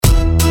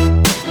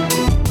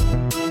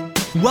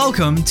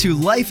Welcome to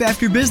Life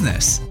After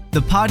Business,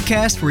 the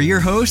podcast where your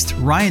host,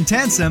 Ryan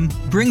Tansom,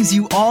 brings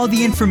you all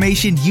the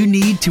information you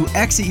need to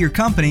exit your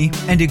company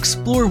and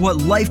explore what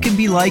life can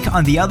be like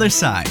on the other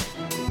side.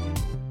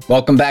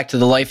 Welcome back to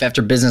the Life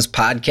After Business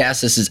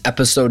podcast. This is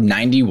episode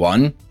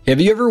 91. Have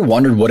you ever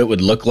wondered what it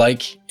would look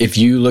like if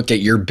you looked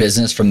at your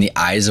business from the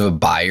eyes of a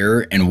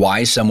buyer and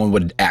why someone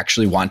would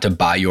actually want to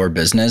buy your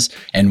business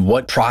and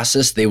what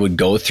process they would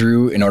go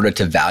through in order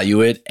to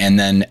value it and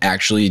then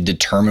actually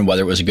determine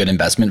whether it was a good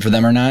investment for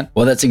them or not?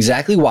 Well, that's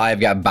exactly why I've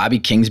got Bobby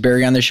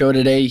Kingsbury on the show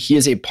today. He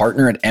is a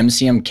partner at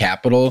MCM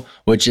Capital,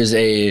 which is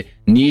a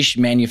niche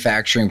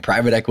manufacturing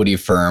private equity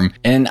firm.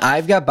 And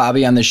I've got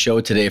Bobby on the show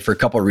today for a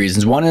couple of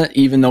reasons. One,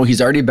 even though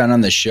he's already been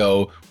on the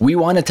show, we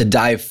wanted to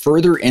dive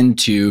further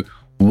into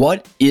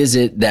what is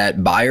it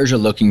that buyers are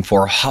looking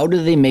for? How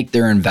do they make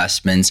their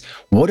investments?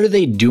 What are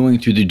they doing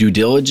through the due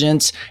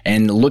diligence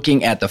and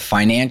looking at the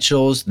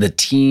financials, the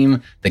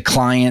team, the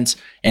clients,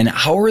 and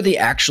how are they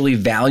actually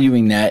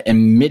valuing that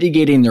and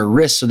mitigating their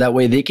risk so that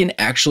way they can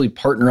actually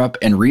partner up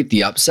and reap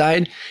the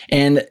upside?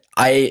 And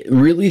I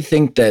really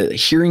think that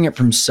hearing it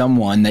from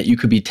someone that you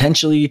could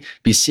potentially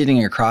be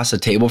sitting across the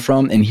table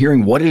from and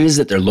hearing what it is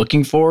that they're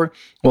looking for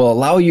will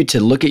allow you to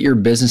look at your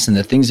business and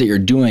the things that you're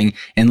doing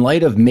in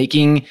light of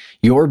making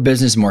your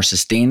business more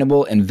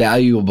sustainable and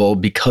valuable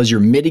because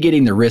you're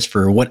mitigating the risk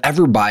for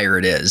whatever buyer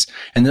it is.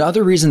 And the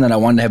other reason that I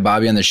wanted to have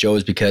Bobby on the show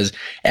is because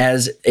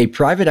as a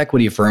private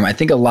equity firm, I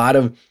think a lot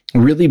of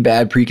really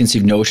bad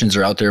preconceived notions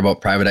are out there about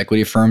private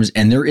equity firms,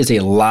 and there is a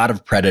lot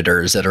of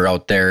predators that are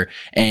out there,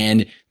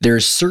 and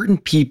there's certain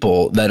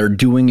people that are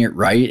doing it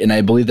right, and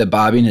I believe that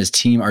Bobby and his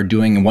team are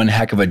doing one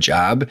heck of a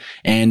job,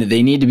 and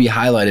they need to be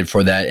highlighted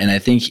for that. And I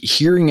think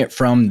hearing it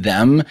from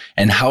them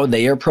and how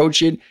they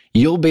approach it,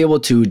 you'll be able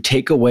to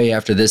take away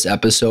after this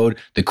episode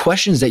the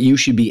questions that you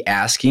should be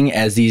asking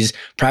as these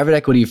private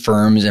equity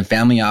firms and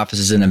family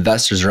offices and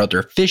investors are out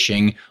there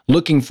fishing,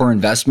 looking for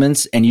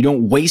investments, and you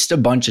don't waste a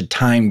bunch of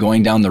time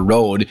going down the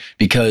road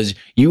because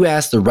you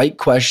ask the right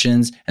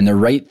questions and the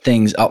right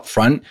things up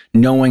front,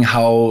 knowing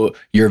how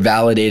you're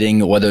validating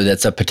whether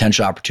that's a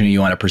potential opportunity you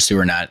want to pursue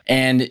or not.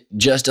 And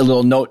just a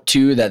little note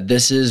too, that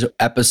this is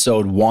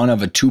episode 1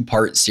 of a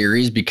 2-part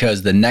series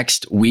because the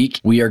next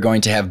week we are going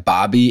to have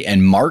Bobby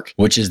and Mark,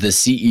 which is the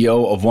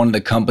CEO of one of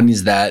the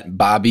companies that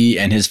Bobby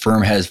and his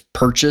firm has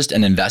purchased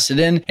and invested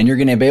in. And you're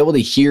going to be able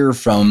to hear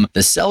from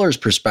the seller's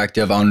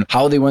perspective on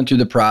how they went through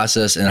the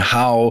process and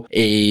how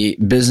a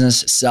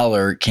business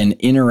seller can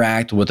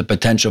interact with a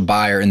potential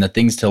buyer and the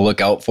things to look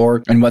out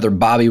for and whether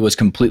Bobby was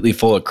completely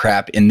full of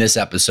crap in this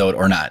episode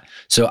or not.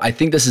 So I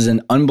think this is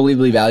an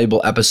unbelievably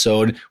valuable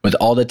episode with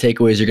all the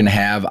takeaways you're going to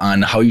have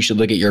on how you should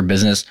look at your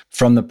business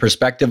from the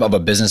perspective of a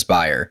business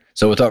buyer.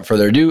 So without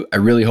further ado, I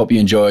really hope you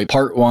enjoy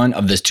part 1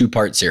 of this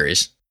 2-part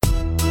series.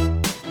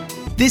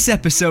 This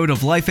episode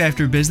of Life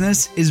After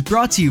Business is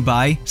brought to you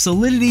by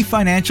Solidity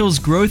Financial's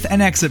Growth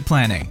and Exit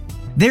Planning.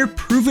 Their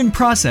proven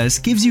process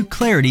gives you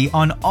clarity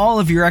on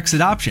all of your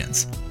exit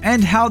options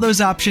and how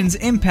those options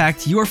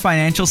impact your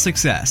financial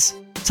success,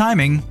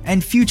 timing,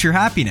 and future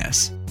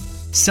happiness.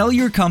 Sell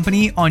your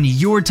company on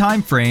your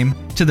time frame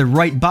to the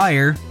right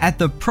buyer at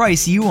the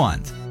price you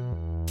want.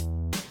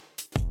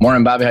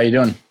 Morning, Bobby. How you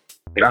doing?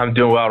 I'm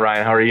doing well,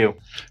 Ryan. How are you?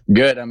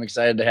 Good. I'm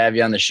excited to have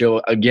you on the show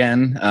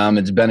again.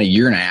 It's been a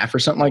year and a half or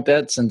something like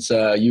that since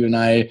you and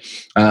I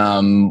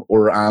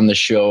were on the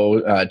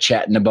show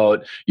chatting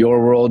about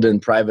your world in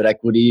private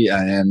equity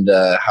and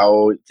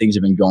how things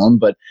have been going.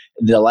 But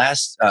the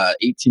last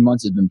 18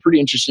 months has been pretty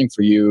interesting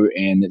for you.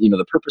 And,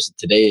 the purpose of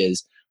today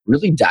is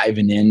really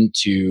diving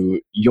into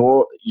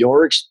your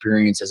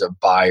experience as a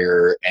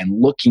buyer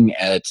and looking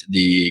at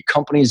the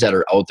companies that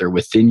are out there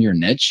within your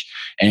niche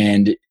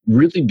and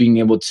really being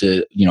able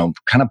to,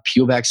 kind of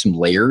peel back some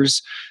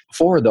layers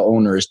for the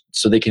owners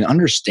so they can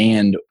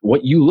understand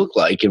what you look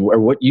like and or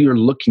what you're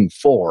looking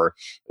for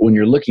when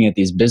you're looking at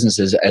these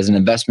businesses as an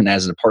investment,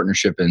 as a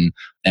partnership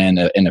and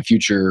a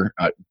future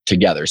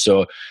together.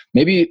 So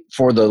maybe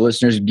for the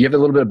listeners, give a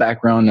little bit of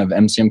background of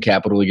MCM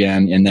Capital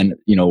again, and then,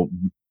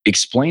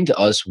 explain to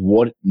us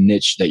what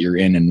niche that you're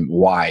in and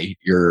why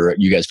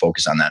you guys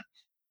focus on that.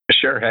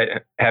 Sure.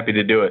 Happy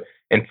to do it.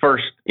 And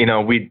first,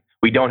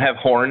 we don't have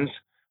horns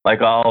like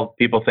all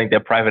people think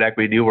that private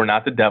equity do. We're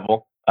not the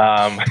devil.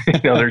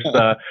 There's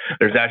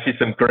actually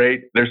some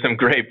great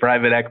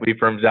private equity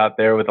firms out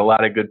there with a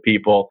lot of good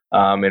people.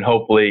 And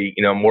hopefully,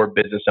 more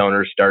business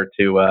owners start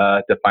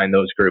to find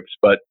those groups.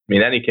 But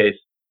in any case,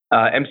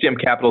 MCM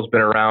Capital has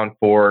been around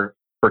for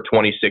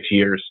 26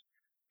 years.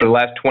 For the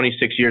last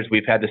 26 years,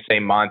 we've had the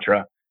same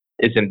mantra,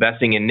 is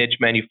investing in niche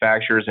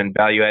manufacturers and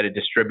value-added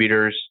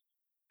distributors,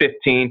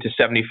 $15 to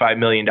 $75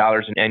 million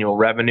in annual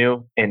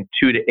revenue and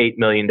 $2 to $8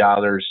 million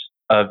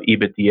of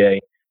EBITDA.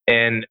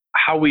 And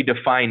how we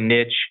define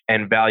niche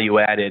and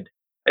value-added,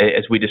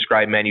 as we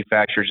describe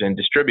manufacturers and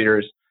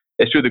distributors,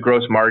 is through the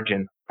gross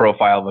margin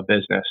profile of a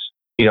business.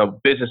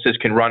 Businesses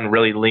can run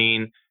really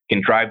lean,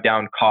 can drive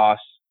down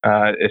costs,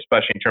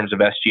 especially in terms of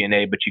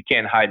SG&A, but you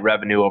can't hide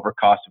revenue over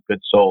cost of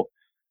goods sold.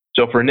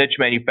 So for niche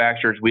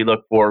manufacturers, we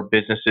look for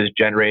businesses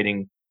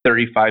generating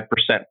 35%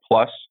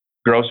 plus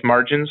gross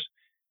margins,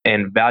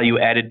 and value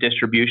added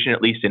distribution,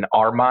 at least in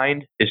our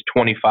mind, is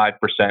 25%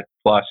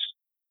 plus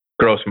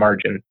gross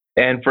margin.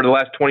 And for the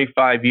last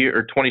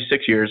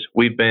 26 years,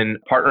 we've been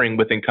partnering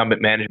with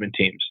incumbent management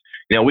teams.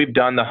 We've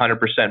done the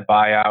 100%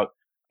 buyout,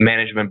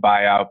 management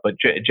buyout, but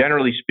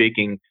generally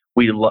speaking,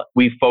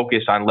 we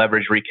focus on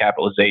leverage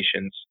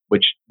recapitalizations,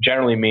 which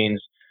generally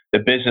means the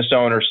business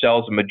owner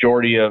sells a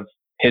majority of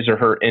his or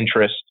her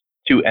interest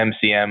to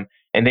MCM,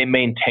 and they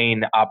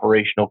maintain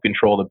operational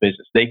control of the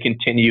business. They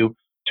continue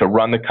to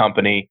run the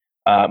company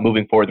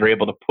moving forward. They're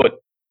able to put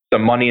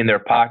some money in their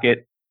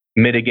pocket,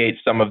 mitigate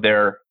some of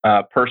their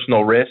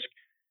personal risk,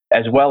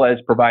 as well as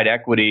provide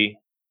equity.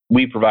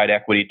 We provide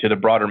equity to the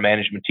broader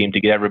management team to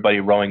get everybody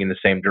rowing in the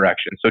same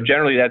direction. So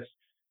generally,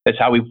 that's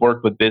how we've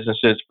worked with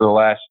businesses for the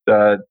last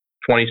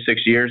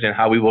 26 years, and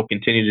how we will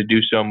continue to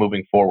do so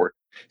moving forward.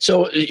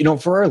 So,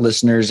 for our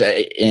listeners,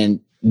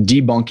 and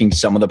debunking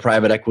some of the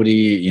private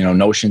equity,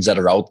 notions that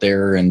are out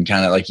there, and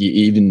kind of like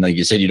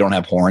you said, you don't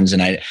have horns.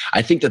 And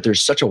I think that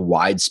there's such a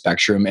wide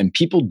spectrum, and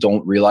people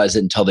don't realize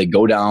it until they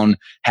go down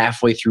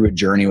halfway through a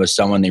journey with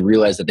someone. They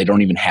realize that they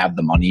don't even have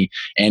the money.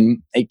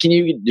 And can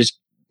you just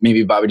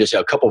maybe, Bobby, just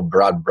a couple of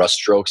broad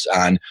brushstrokes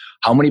on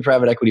how many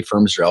private equity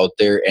firms are out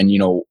there, and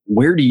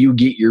where do you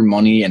get your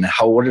money, and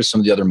what are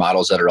some of the other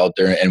models that are out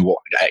there? And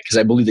because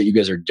I believe that you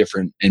guys are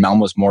different and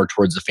almost more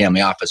towards the family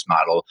office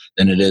model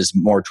than it is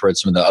more towards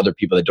some of the other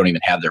people that don't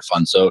even have their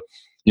funds. So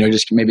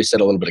just maybe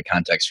set a little bit of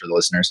context for the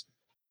listeners.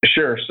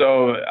 Sure.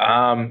 So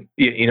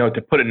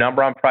to put a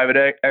number on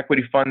private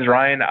equity funds,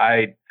 Ryan,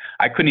 I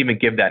couldn't even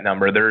give that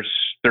number. There's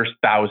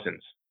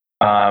thousands.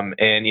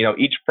 And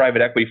each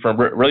private equity firm,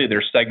 really,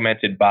 they're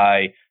segmented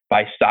by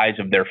size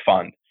of their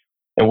fund.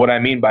 And what I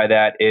mean by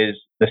that is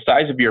the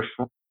size of your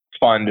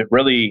fund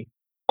really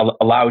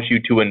allows you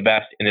to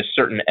invest in a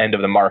certain end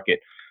of the market.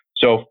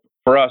 So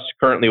for us,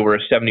 currently, we're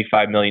a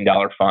 $75 million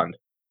fund.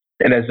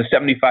 And as a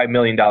 $75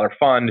 million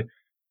fund,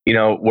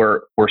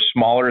 we're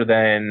smaller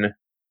than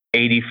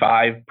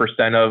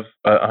 85%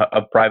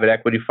 of private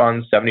equity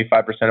funds,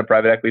 75% of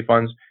private equity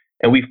funds.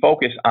 And we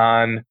focus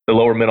on the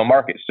lower middle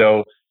market.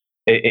 So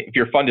if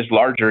your fund is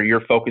larger,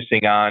 you're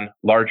focusing on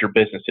larger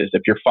businesses.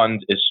 If your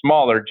fund is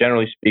smaller,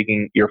 generally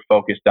speaking, you're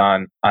focused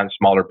on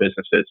smaller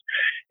businesses.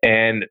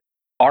 And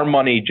our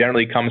money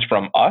generally comes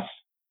from us.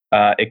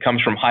 It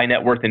comes from high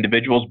net worth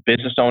individuals,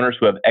 business owners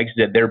who have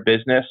exited their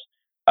business,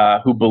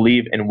 who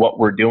believe in what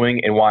we're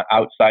doing and want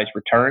outsized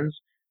returns.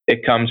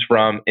 It comes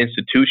from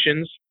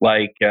institutions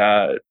like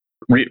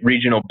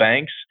regional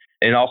banks,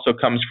 and it also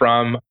comes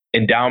from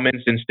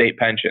endowments and state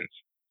pensions.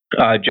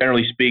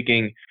 Generally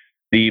speaking,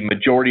 the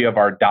majority of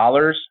our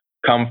dollars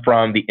come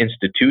from the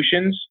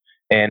institutions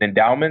and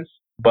endowments,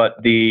 but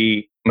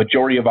the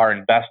majority of our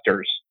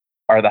investors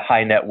are the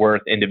high net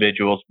worth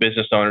individuals,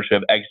 business owners who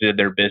have exited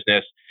their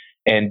business.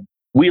 And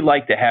we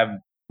like to have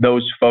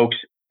those folks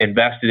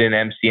invested in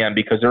MCM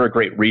because they're a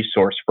great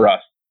resource for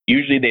us.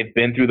 Usually they've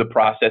been through the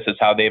process as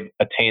how they've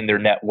attained their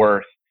net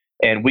worth,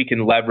 and we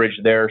can leverage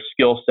their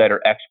skill set or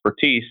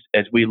expertise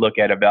as we look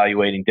at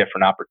evaluating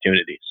different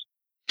opportunities.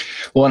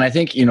 Well, and I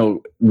think,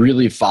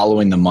 really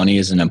following the money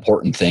is an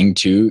important thing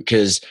too,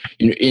 because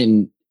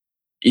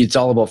it's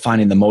all about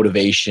finding the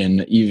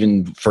motivation,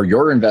 even for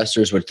your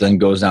investors, which then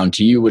goes down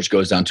to you, which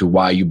goes down to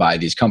why you buy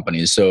these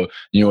companies. So,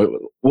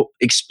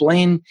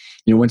 explain,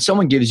 when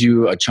someone gives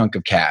you a chunk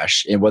of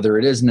cash, and whether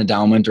it is an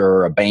endowment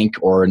or a bank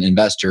or an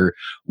investor,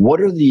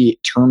 what are the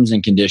terms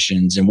and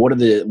conditions, and what are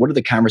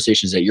the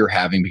conversations that you're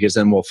having? Because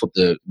then we'll flip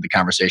the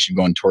conversation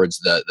going towards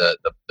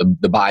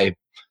the buy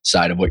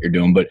side of what you're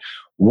doing. But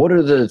what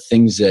are the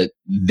things that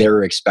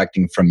they're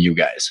expecting from you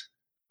guys?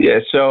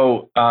 Yeah,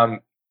 so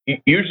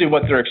usually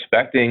what they're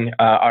expecting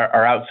are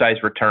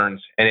outsized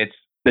returns. And it's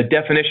the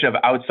definition of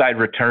outside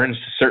returns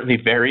certainly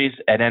varies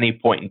at any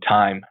point in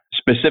time.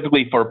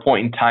 Specifically for a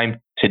point in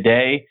time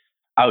today,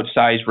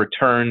 outsized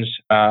returns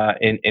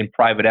in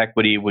private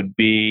equity would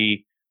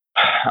be,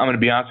 I'm going to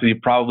be honest with you,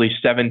 probably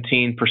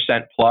 17%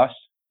 plus.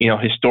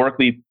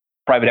 Historically,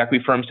 private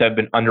equity firms have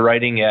been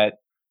underwriting at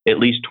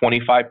least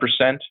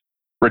 25%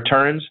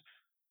 returns.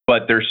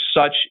 But there's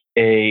such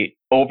a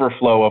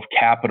overflow of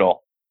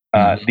capital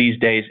these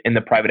days in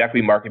the private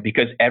equity market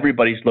because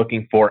everybody's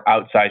looking for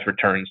outsized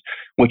returns.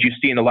 What you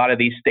see in a lot of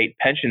these state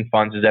pension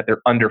funds is that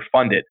they're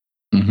underfunded.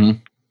 Mm-hmm.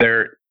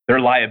 Their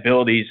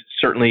liabilities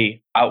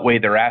certainly outweigh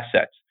their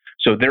assets.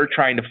 So they're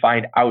trying to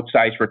find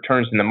outsized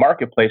returns in the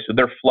marketplace. So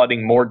they're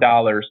flooding more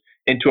dollars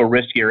into a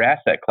riskier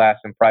asset class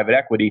in private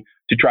equity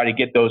to try to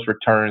get those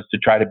returns, to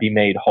try to be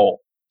made whole.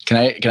 Can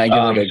I give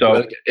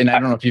and I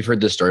don't know if you've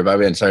heard this story,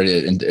 Bobby, I'm sorry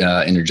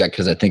to interject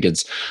because I think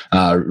it's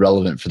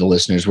relevant for the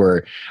listeners,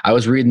 where I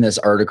was reading this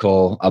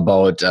article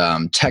about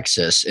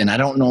Texas, and I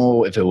don't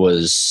know if it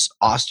was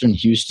Austin,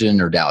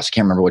 Houston, or Dallas. I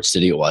can't remember which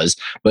city it was,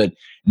 but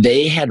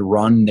they had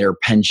run their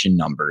pension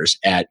numbers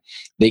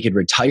they could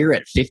retire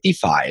at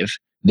 55.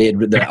 They had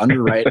the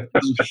underwrite.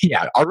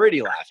 Yeah,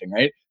 already laughing,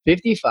 right?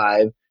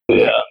 55.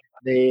 Yeah.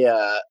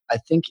 I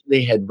think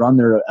they had run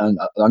their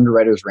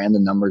underwriters ran the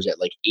numbers at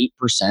like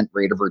 8%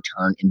 rate of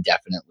return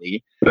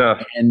indefinitely,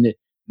 and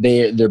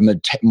their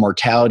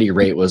mortality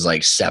rate was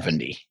like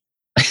 70.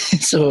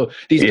 So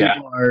these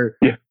people are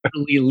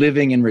literally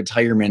living in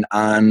retirement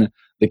on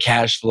the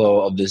cash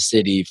flow of the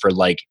city for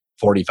like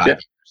 45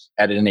 years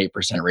at an 8%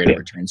 rate of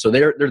return. So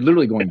they're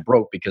literally going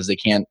broke because they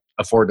can't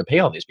afford to pay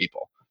all these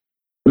people.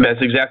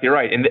 That's exactly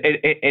right. And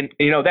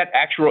that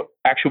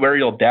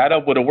actuarial data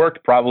would have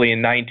worked probably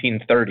in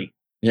 1930.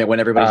 Yeah, when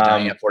everybody's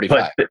dying at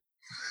 45.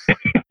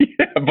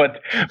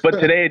 But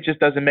today it just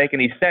doesn't make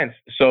any sense.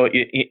 So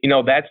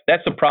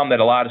that's the problem that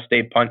a lot of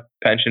state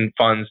pension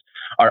funds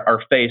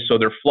are faced. So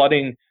they're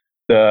flooding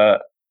the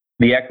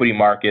equity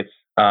markets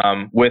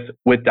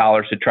with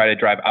dollars to try to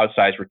drive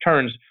outsized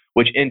returns,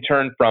 which in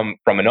turn, from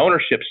an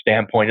ownership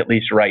standpoint, at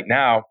least right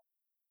now,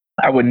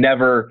 I would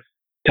never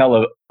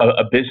tell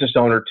a business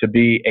owner to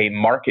be a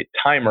market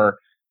timer,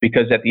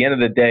 because at the end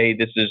of the day,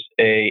 this is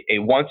a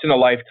once in a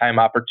lifetime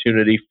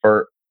opportunity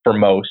for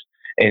most.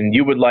 And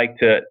you would like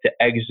to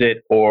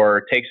exit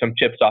or take some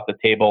chips off the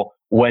table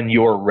when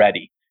you're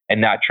ready and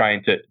not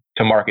trying to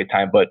market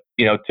time. But,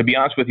 to be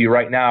honest with you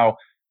right now,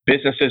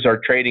 businesses are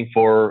trading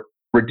for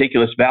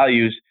ridiculous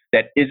values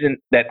that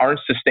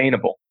aren't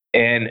sustainable.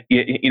 And,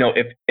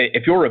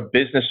 if you're a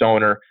business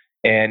owner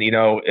and,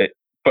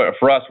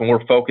 for us, when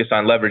we're focused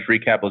on leverage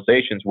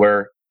recapitalizations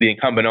where the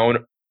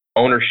incumbent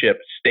ownership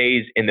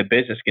stays in the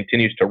business,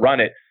 continues to run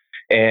it,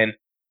 and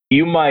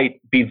you might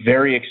be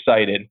very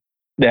excited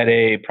that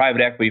a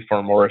private equity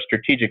firm or a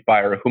strategic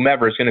buyer or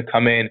whomever is going to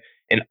come in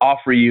and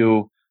offer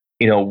you,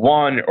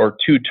 one or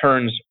two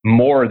turns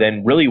more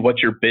than really what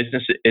your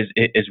business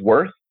is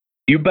worth.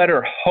 You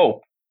better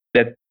hope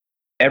that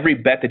every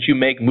bet that you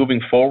make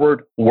moving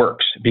forward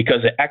works,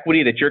 because the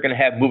equity that you're going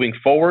to have moving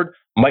forward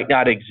might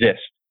not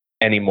exist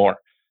anymore.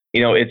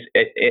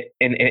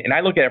 And I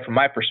look at it from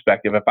my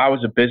perspective. If I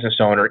was a business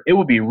owner, it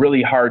would be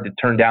really hard to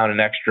turn down an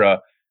extra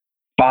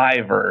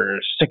 $5 or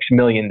 $6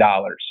 million.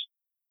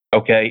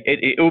 Okay,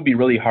 it would be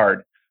really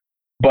hard.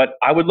 But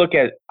I would look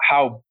at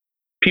how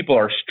people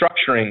are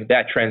structuring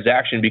that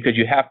transaction, because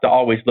you have to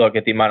always look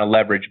at the amount of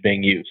leverage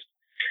being used.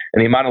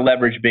 And the amount of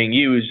leverage being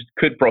used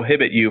could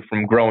prohibit you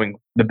from growing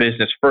the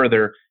business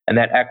further, and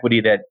that equity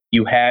that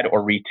you had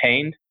or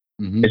retained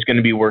is going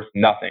to be worth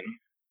nothing.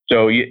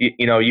 So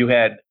you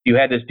had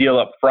this deal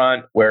up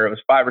front where it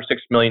was $5 or $6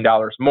 million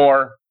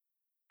more,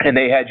 and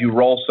they had you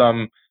roll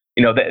some,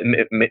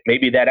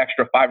 maybe that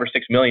extra $5 or $6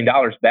 million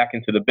back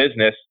into the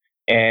business,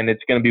 and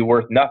it's going to be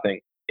worth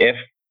nothing if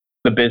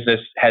the business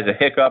has a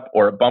hiccup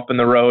or a bump in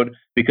the road,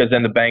 because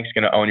then the bank's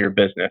going to own your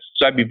business.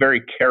 So I'd be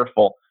very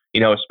careful,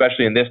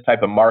 especially in this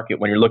type of market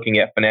when you're looking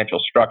at financial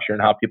structure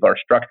and how people are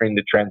structuring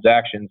the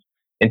transactions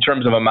in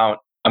terms of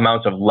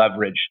amounts of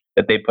leverage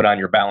that they put on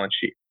your balance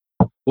sheet.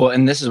 Well,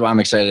 and this is why I'm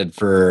excited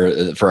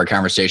for our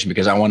conversation,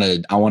 because I want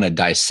to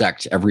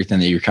dissect everything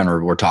that you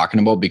we're talking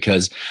about,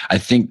 because I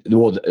think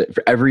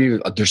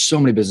there's so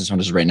many business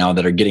owners right now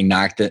that are getting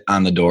knocked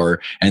on the door,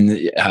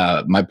 and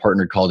my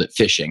partner called it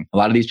fishing. A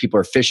lot of these people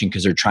are fishing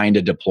because they're trying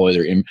to deploy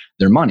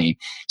their money.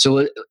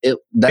 So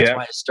that's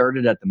why I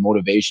started at the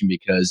motivation,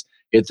 because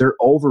if they're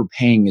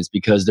overpaying, it's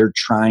because they're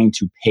trying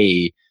to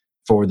pay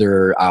for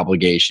their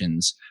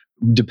obligations,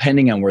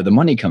 depending on where the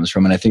money comes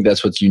from. And I think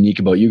that's what's unique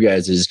about you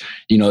guys is,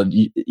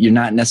 you're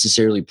not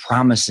necessarily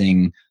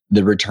promising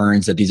the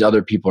returns that these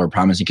other people are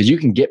promising, because you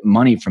can get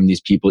money from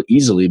these people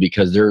easily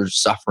because they're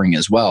suffering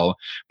as well.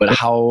 But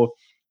how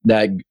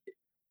that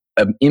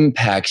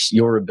impacts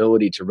your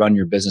ability to run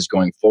your business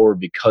going forward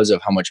because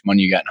of how much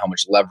money you got and how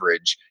much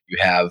leverage you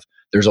have,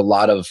 there's a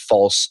lot of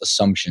false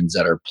assumptions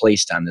that are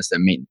placed on this that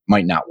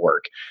might not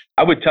work.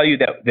 I would tell you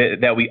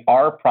that we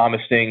are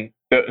promising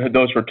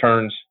those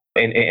returns.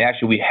 And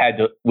actually,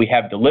 we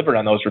have delivered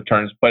on those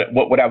returns. But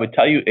what I would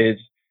tell you is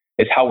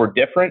how we're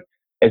different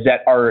is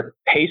that our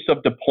pace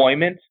of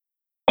deployment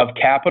of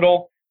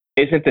capital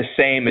isn't the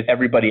same as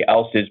everybody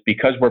else's,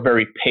 because we're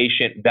very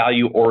patient,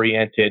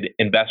 value-oriented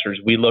investors.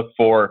 We look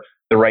for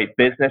the right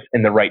business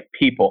and the right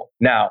people.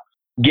 Now,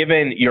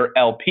 given your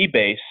LP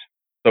base,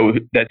 so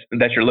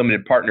that's your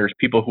limited partners,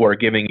 people who are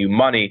giving you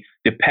money,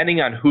 depending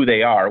on who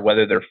they are,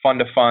 whether they're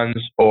fund of funds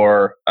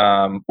or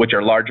which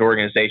are large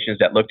organizations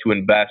that look to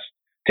invest,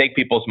 take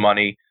people's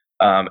money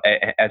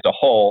as a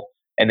whole,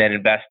 and then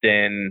invest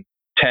in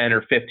 10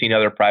 or 15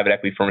 other private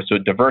equity firms. So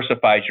it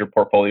diversifies your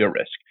portfolio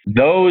risk.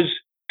 Those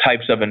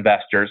types of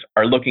investors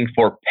are looking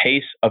for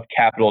pace of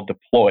capital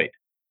deployed.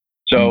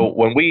 So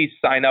when we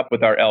sign up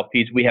with our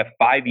LPs, we have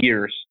 5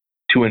 years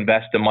to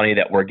invest the money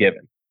that we're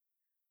given.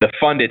 The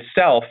fund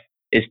itself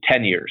is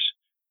 10 years.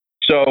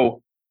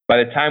 So by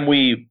the time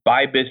we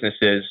buy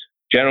businesses,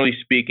 generally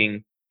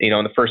speaking, in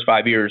the first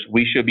 5 years,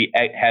 we should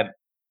have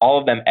all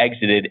of them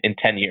exited in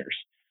 10 years.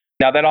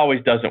 Now, that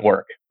always doesn't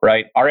work,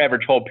 right? Our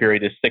average hold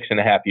period is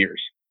 6.5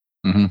 years.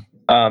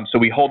 So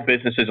we hold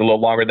businesses a little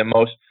longer than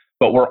most,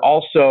 but we're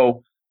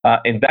also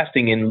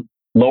investing in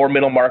lower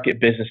middle market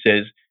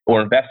businesses.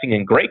 We're investing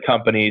in great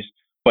companies,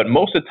 but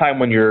most of the time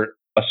when you're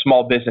a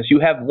small business, you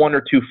have one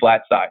or two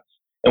flat sides.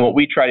 And what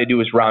we try to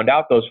do is round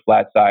out those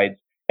flat sides.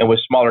 And with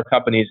smaller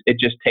companies, it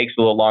just takes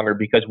a little longer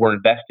because we're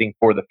investing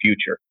for the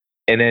future.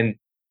 And then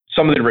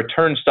some of the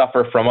returns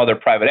suffer from other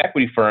private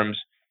equity firms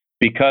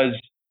because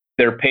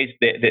they're paid,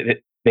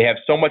 they have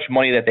so much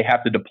money that they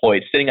have to deploy.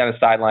 It's sitting on the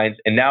sidelines,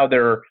 and now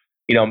they're,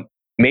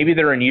 maybe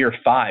they're in year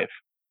 5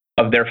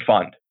 of their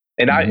fund.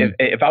 And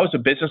if I was a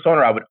business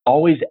owner, I would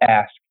always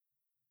ask,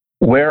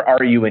 where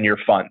are you in your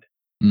fund?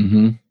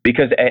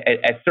 Because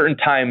at certain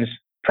times,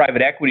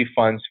 private equity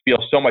funds feel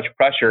so much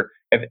pressure.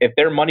 If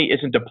their money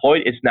isn't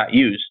deployed, it's not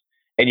used.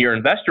 And your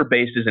investor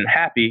base isn't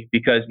happy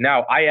because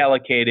now I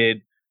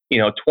allocated,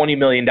 $20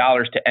 million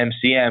to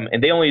MCM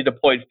and they only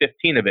deployed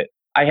 15 of it.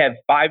 I have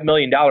 $5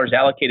 million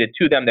allocated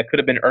to them that could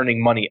have been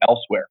earning money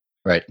elsewhere.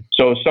 Right.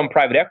 So some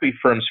private equity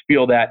firms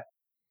feel that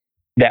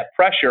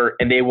pressure,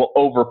 and they will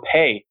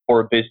overpay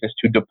for a business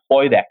to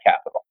deploy that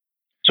capital.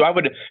 So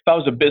if I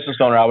was a business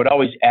owner, I would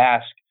always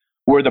ask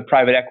where the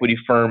private equity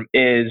firm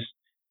is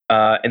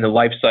in the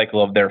life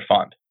cycle of their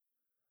fund.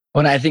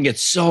 Well, and I think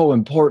it's so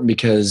important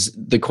because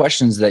the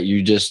questions that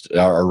you just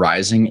are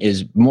arising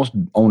is most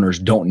owners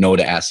don't know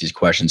to ask these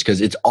questions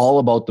because it's all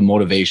about the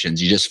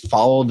motivations. You just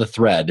follow the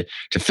thread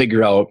to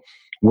figure out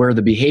where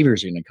the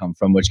behaviors are going to come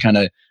from, which kind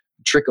of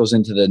trickles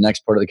into the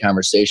next part of the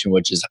conversation,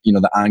 which is,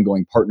 the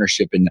ongoing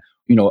partnership. And,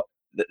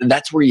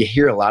 that's where you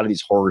hear a lot of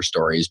these horror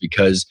stories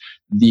because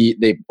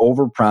they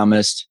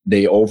overpromised,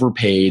 they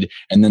overpaid,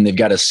 and then they've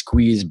got to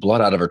squeeze blood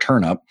out of a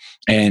turnip,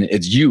 and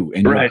it's you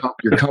and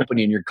your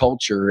company and your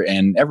culture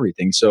and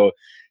everything. So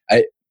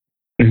I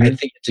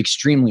think it's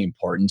extremely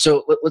important.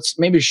 So let's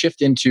maybe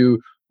shift into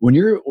when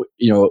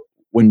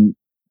when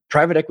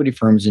private equity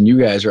firms and you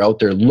guys are out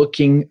there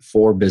looking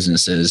for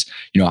businesses,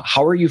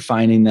 how are you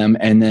finding them?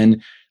 And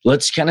then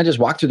let's kind of just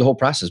walk through the whole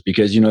process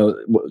because,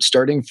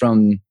 starting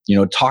from,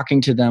 talking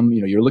to them,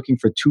 you're looking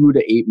for 2 to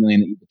 8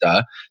 million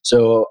EBITDA.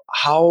 So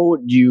how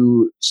do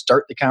you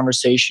start the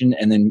conversation?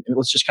 And then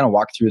let's just kind of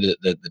walk through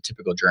the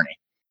typical journey.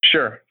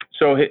 Sure.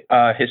 So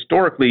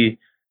historically,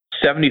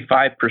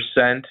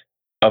 75%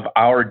 of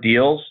our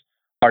deals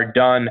are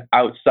done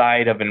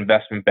outside of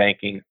investment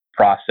banking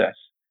process.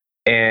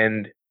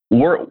 And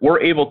we're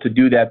able to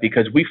do that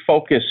because we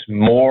focus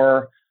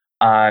more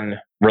on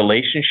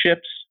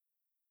relationships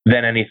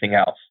than anything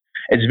else.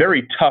 It's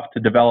very tough to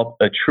develop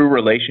a true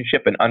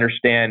relationship and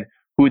understand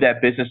who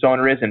that business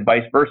owner is, and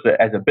vice versa,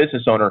 as a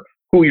business owner,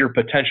 who your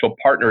potential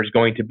partner is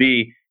going to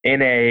be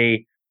in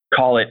a,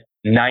 call it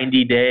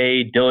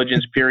 90-day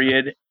diligence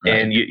period. Right.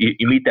 And you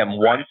meet them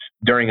once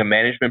during a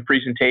management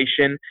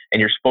presentation and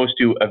you're supposed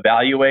to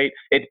evaluate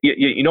it.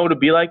 You know what it'd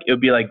be like? It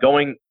would be like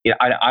going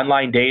on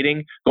online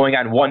dating, going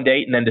on one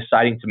date and then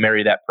deciding to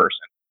marry that person.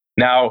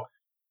 Now,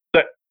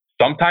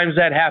 sometimes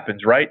that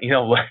happens, right?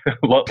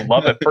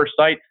 Love at first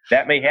sight,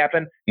 that may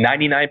happen.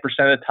 99% of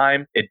the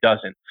time, it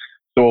doesn't.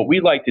 So what we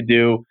like to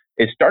do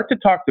is start to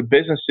talk to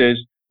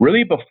businesses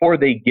really before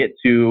they get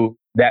to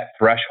that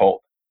threshold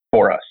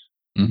for us.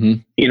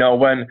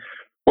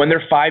 When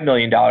they're $5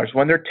 million,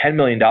 when they're $10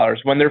 million,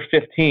 when they're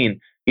 15,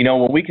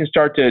 when we can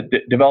start to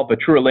develop a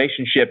true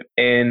relationship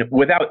and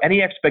without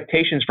any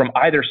expectations from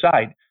either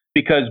side,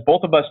 because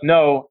both of us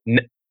know,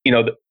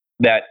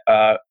 that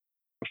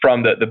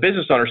from the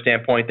business owner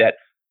standpoint, that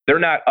they're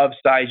not of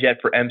size yet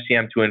for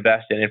MCM to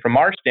invest in. And from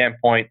our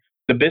standpoint,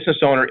 the business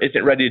owner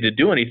isn't ready to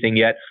do anything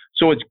yet.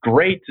 So it's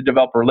great to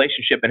develop a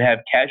relationship and have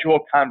casual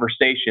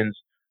conversations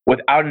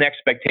without an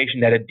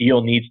expectation that a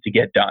deal needs to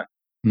get done.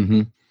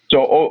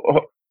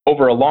 So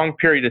over a long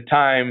period of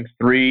time,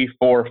 3,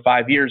 4,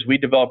 5 years, we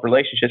develop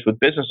relationships with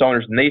business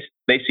owners, and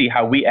they see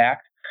how we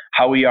act,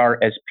 how we are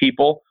as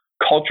people.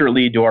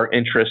 Culturally, do our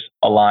interests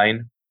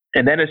align?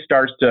 And then it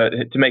starts to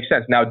make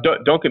sense. Now,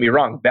 don't get me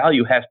wrong,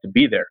 value has to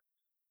be there,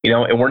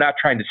 and we're not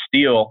trying to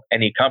steal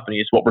any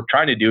companies. What we're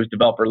trying to do is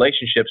develop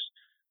relationships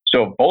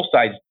so both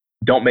sides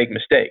don't make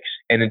mistakes.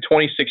 And in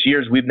 26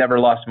 years, we've never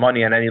lost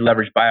money on any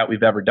leveraged buyout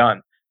we've ever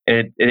done.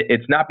 And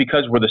it's not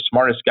because we're the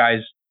smartest guys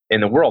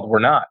in the world. We're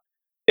not.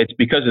 It's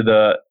because of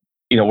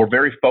we're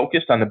very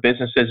focused on the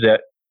businesses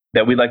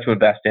that we like to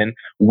invest in,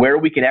 where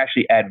we can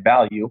actually add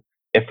value.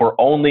 If we're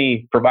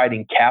only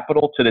providing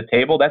capital to the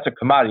table, that's a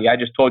commodity. I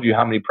just told you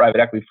how many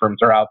private equity firms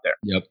are out there.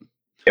 Yep.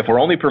 If we're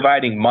only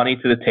providing money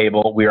to the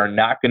table, we are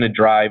not going to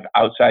drive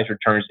outsized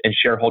returns and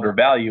shareholder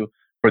value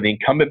for the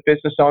incumbent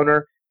business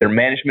owner, their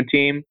management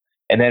team,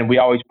 and then we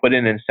always put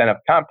in an incentive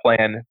comp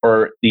plan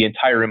for the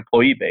entire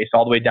employee base,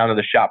 all the way down to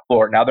the shop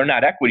floor. Now, they're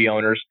not equity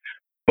owners,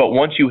 but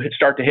once you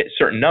start to hit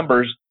certain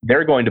numbers,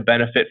 they're going to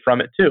benefit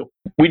from it too.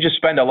 We just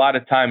spend a lot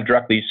of time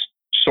directly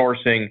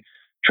sourcing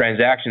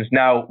transactions.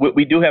 Now,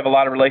 we do have a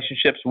lot of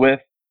relationships with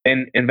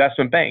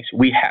investment banks.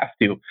 We have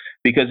to,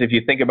 because if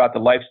you think about the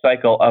life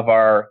cycle of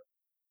our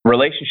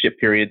relationship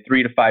period,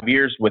 3 to 5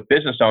 years with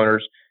business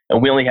owners,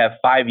 and we only have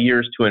 5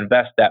 years to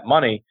invest that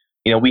money,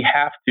 we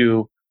have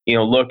to,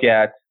 look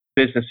at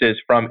businesses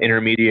from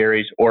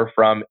intermediaries or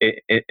from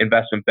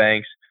investment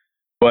banks.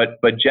 But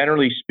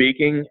generally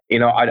speaking,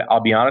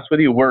 I'll be honest with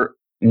you, we're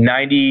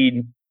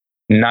 99%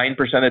 of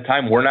the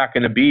time, we're not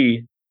going to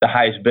be the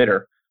highest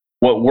bidder.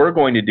 what we're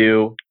going to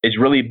do is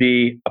really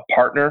be a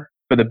partner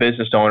for the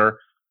business owner,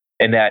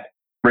 and that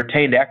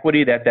retained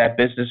equity that that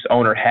business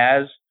owner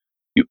has,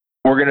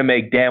 we're going to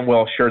make damn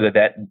well sure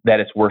that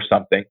it's worth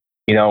something.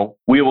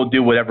 We will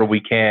do whatever we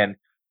can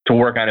to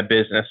work on a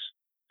business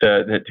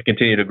to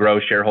continue to grow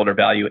shareholder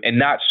value and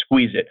not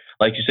squeeze it.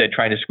 Like you said,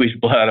 trying to squeeze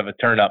blood out of a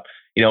turnip.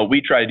 What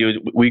we try to do is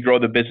we grow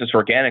the business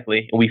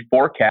organically, and we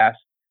forecast,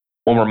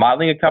 when we're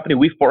modeling a company,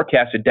 we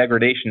forecast a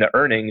degradation to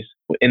earnings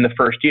in the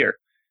first year,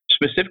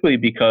 specifically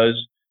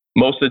because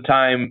most of the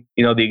time,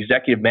 the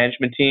executive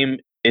management team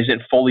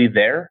isn't fully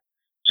there.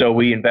 So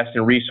we invest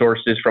in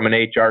resources from an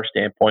HR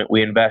standpoint.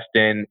 We invest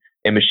in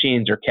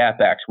machines or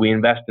CapEx. We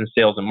invest in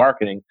sales and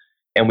marketing.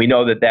 And we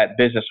know that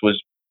business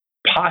was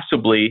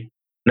possibly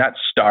not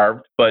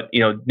starved, but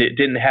it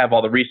didn't have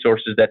all the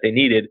resources that they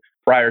needed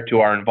prior to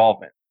our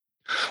involvement.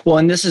 Well,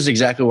 and this is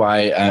exactly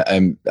why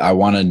I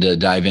wanted to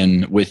dive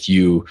in with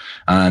you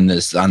on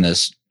this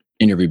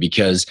interview,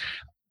 because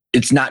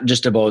it's not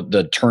just about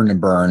the turn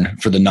and burn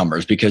for the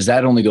numbers, because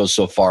that only goes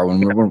so far. When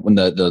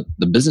the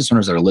business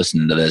owners that are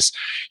listening to this,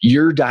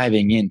 you're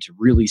diving in to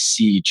really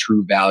see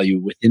true value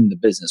within the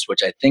business,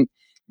 which I think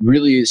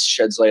really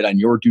sheds light on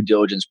your due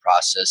diligence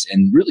process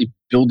and really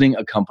building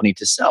a company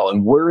to sell.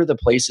 And where are the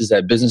places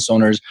that business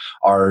owners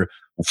are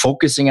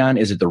focusing on?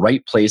 Is it the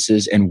right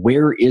places? And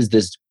where is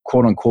this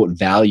quote unquote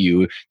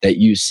value that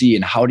you see?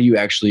 And how do you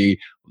actually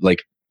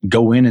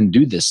go in and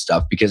do this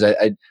stuff? Because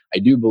I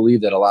do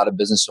believe that a lot of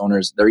business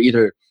owners, they're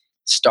either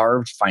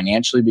starved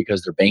financially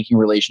because their banking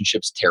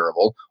relationship's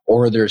terrible,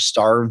 or they're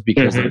starved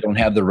because they don't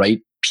have the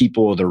right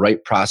people or the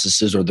right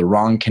processes or the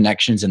wrong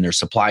connections in their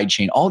supply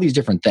chain, all these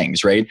different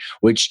things, right?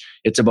 Which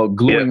it's about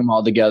gluing them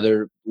all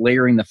together,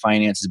 layering the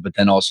finances, but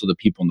then also the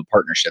people and the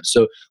partnerships.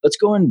 So let's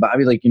go in,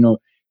 Bobby,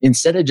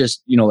 instead of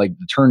just,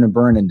 the turn and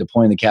burn and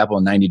deploying the capital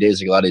in 90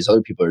 days, like a lot of these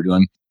other people are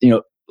doing,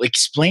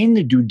 explain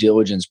the due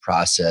diligence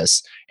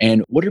process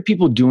and what are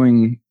people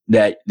doing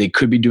that they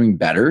could be doing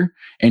better,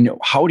 and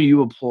how do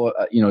you apply,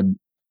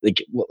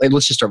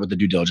 let's just start with the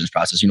due diligence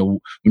process. When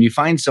you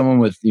find someone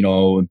with, 2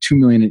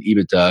 million in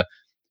EBITDA,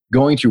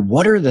 going through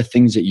what are the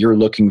things that you're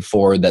looking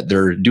for that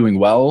they're doing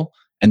well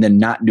and then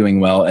not doing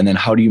well, and then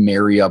how do you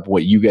marry up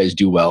what you guys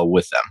do well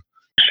with them?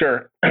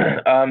 Sure.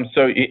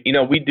 So,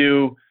 we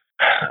do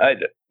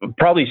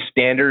probably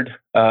standard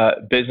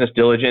business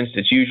diligence.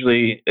 It's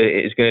usually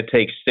is going to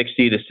take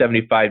 60 to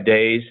 75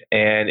 days.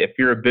 And if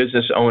you're a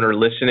business owner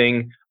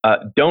listening,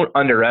 don't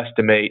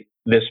underestimate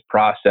this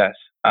process.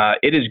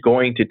 It is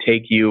going to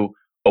take you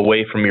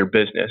away from your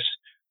business.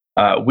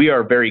 We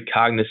are very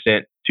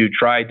cognizant to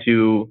try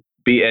to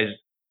be as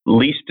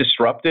least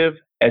disruptive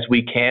as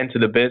we can to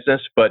the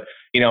business. But,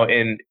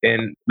 in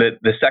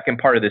the second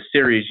part of this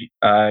series,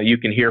 you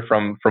can hear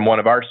from one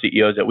of our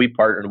CEOs that we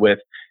partnered with,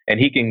 and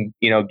he can,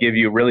 give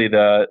you really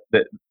the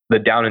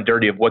down and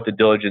dirty of what the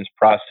diligence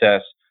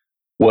process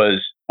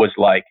was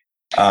like.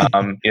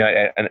 And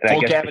I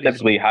guess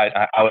specifically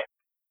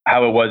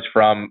how it was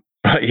from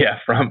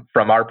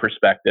our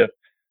perspective.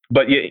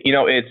 But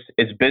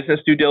it's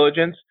business due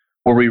diligence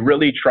where we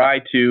really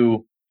try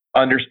to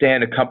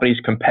understand a company's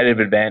competitive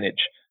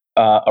advantage,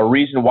 a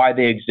reason why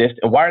they exist,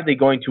 and why are they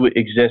going to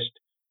exist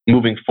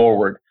moving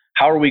forward?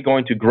 How are we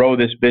going to grow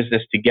this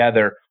business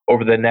together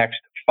over the next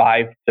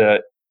 5 to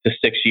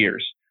 6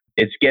 years?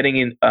 It's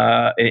getting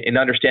an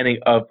understanding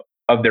of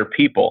their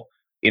people.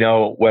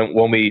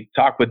 When we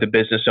talk with the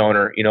business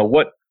owner,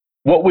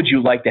 what would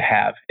you like to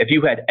have? If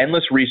you had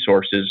endless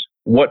resources,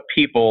 what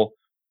people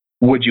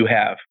would you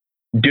have?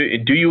 Do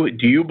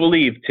you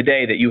believe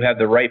today that you have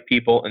the right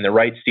people and the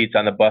right seats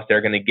on the bus that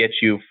are going to get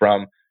you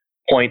from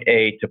point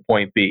A to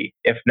point B?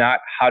 If not,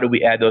 how do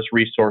we add those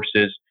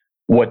resources?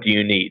 What do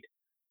you need?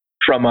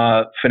 From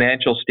a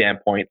financial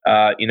standpoint,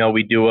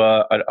 we do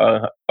a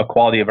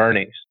quality of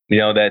earnings.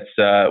 That's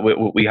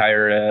we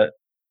hire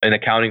an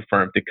accounting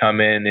firm to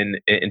come in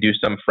and do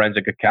some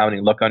forensic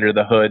accounting, look under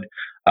the hood,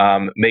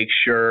 make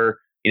sure,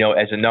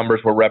 as the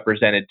numbers were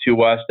represented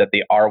to us, that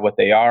they are what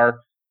they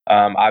are.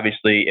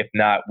 Obviously, if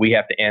not, we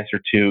have to answer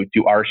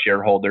to our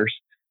shareholders.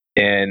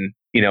 And,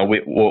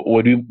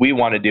 what we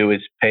want to do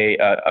is pay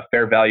a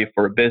fair value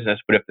for a business.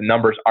 But if the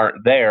numbers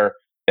aren't there,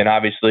 then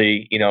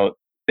obviously,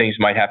 things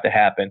might have to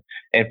happen.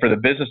 And for the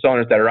business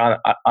owners that are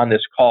on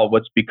this call,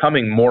 what's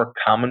becoming more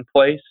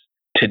commonplace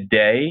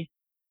today,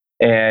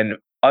 and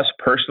us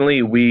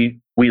personally, we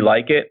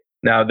like it.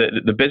 Now,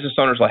 the business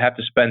owners will have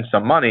to spend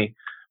some money,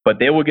 but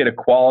they will get a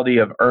quality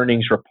of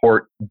earnings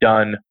report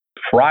done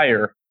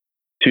prior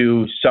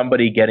to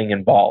somebody getting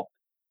involved.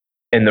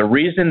 And the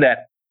reason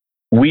that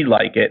we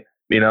like it,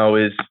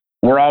 is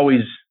we're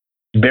always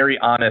very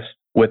honest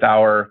with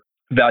our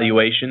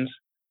valuations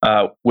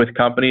with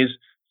companies.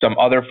 Some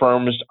other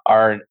firms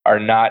are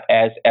not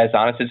as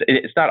honest.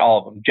 It's not all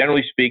of them.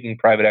 Generally speaking,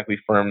 private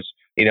equity firms,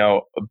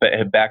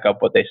 back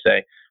up what they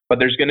say. But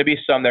there's going to be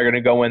some that are going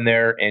to go in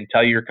there and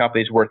tell you your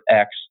company's worth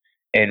X,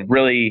 and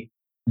really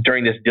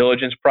during this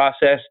diligence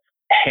process,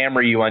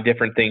 hammer you on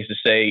different things to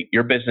say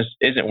your business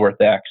isn't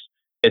worth X,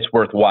 it's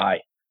worth Y.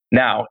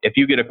 Now, if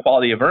you get a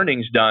quality of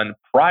earnings done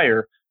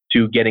prior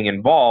to getting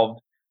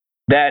involved,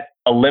 that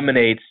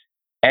eliminates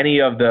any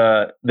of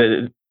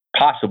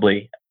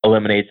possibly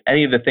eliminates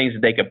any of the things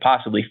that they could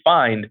possibly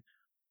find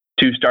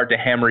to start to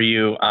hammer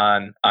you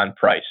on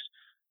price.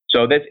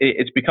 So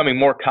it's becoming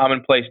more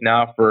commonplace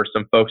now for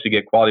some folks to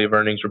get quality of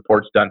earnings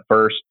reports done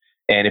first.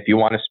 And if you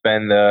want to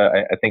spend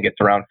I think it's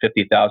around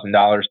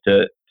 $50,000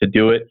 to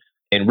do it,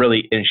 and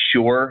really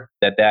ensure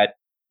that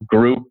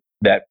group,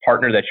 that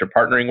partner that you're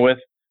partnering with,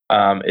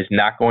 is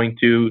not going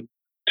to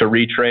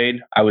retrade,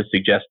 I would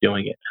suggest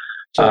doing it.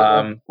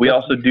 So, we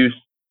also do.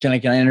 Can I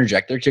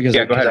interject there too?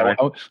 Yeah, go ahead.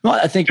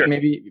 I think sure.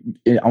 Maybe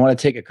I want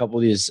to take a couple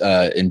of these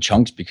in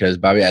chunks, because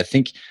Bobby, I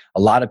think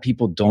a lot of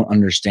people don't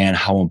understand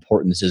how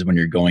important this is when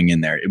you're going in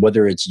there,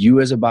 whether it's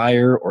you as a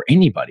buyer or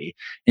anybody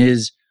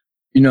is,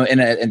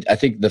 and I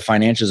think the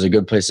financials is a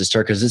good place to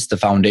start because it's the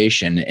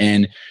foundation.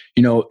 And,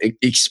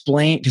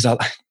 explain, because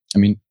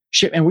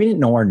shit, man, we didn't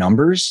know our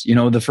numbers,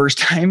 the first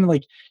time,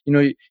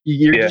 you're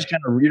just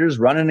you're just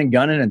running and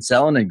gunning and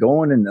selling and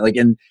going.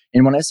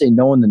 And when I say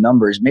knowing the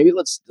numbers, maybe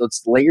let's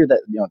layer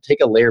that, take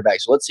a layer back.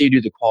 So let's say you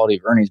do the quality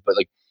of earnings, but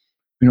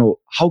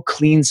how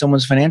clean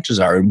someone's financials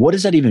are. And what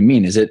does that even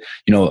mean? Is it,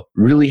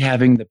 really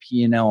having the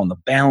P&L and the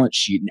balance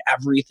sheet and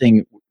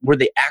everything where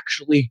they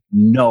actually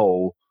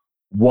know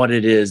what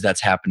it is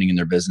that's happening in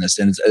their business?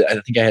 And I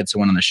think I had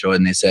someone on the show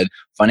and they said,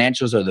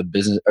 financials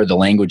are the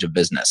language of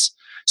business.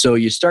 So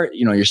you're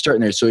starting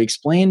there. So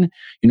explain,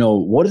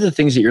 what are the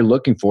things that you're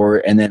looking for?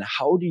 And then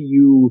how do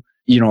you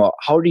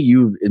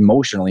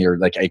emotionally, or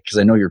because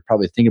I know you're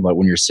probably thinking about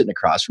when you're sitting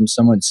across from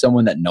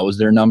someone that knows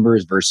their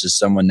numbers versus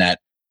someone that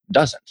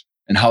doesn't,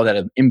 and how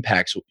that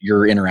impacts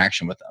your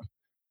interaction with them.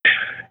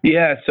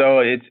 Yeah. So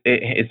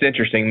it's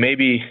interesting.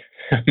 Maybe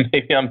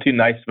I'm too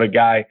nice of a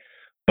guy,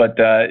 but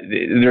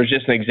there's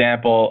just an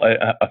example.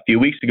 A few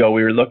weeks ago,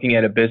 we were looking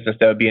at a business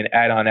that would be an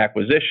add-on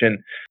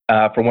acquisition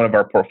for one of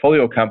our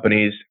portfolio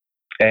companies.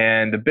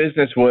 And the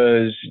business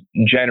was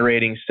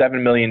generating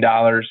 $7 million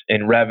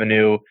in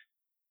revenue.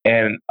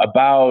 And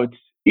about,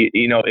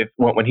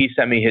 when he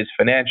sent me his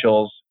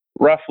financials,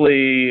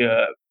 roughly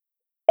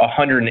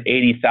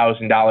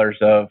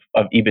 $180,000 of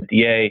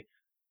EBITDA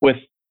with,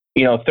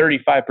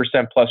 35%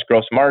 plus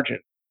gross margin.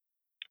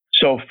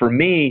 So for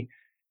me,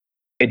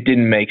 it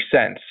didn't make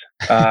sense.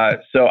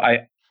 So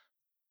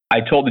I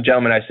told the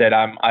gentleman, I said,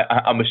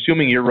 I'm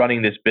assuming you're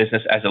running this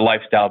business as a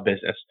lifestyle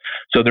business.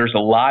 So there's a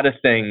lot of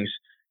things,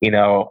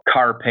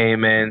 car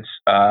payments,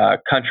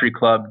 country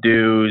club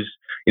dues,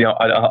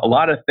 a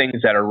lot of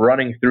things that are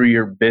running through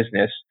your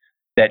business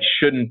that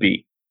shouldn't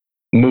be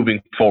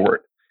moving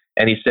forward.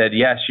 And he said,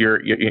 yes,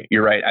 you're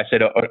right. I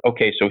said,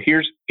 okay, so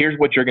here's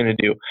what you're going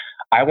to do.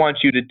 I want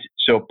you to,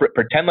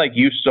 pretend like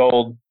you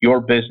sold your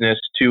business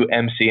to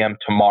MCM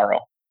tomorrow.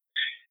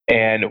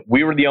 And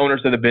we were the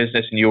owners of the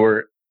business, and you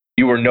were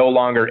no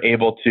longer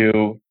able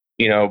to,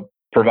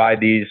 provide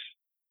these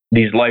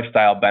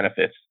lifestyle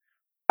benefits.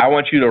 I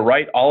want you to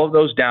write all of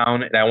those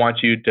down, and I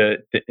want you to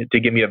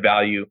give me a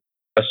value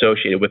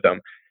associated with them.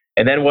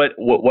 And then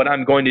what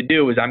I'm going to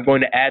do is I'm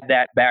going to add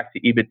that back to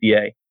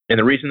EBITDA. And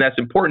the reason that's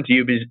important to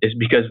you is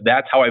because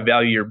that's how I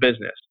value your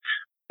business.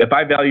 If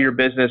I value your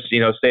business,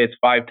 say it's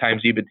 5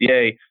 times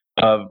EBITDA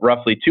of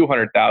roughly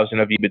 200,000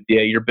 of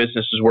EBITDA, your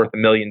business is worth $1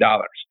 million.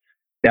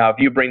 Now, if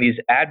you bring these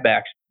add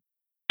backs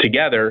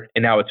together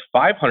and now it's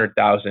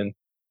 500,000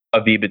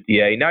 of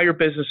EBITDA, now your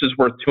business is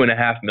worth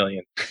 $2.5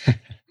 million.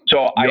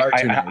 So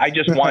I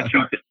just want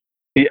you to,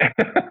 yeah.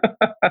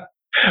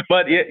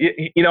 But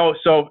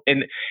so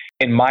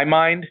in my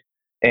mind,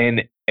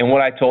 and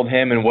what I told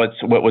him, and what's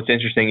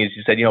interesting is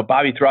he said,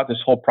 Bobby, throughout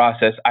this whole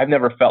process, I've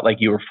never felt like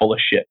you were full of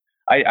shit.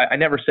 I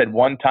never said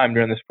one time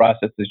during this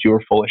process that you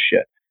were full of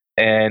shit.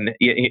 And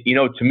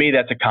to me,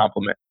 that's a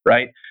compliment,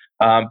 right?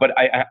 But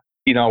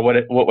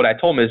what I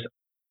told him is,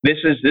 this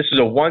is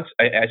a once.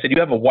 I said, you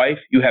have a wife,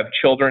 you have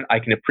children. I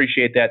can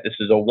appreciate that. This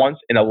is a once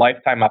in a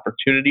lifetime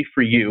opportunity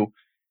for you,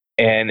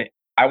 and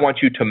I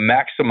want you to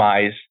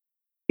maximize,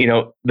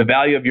 the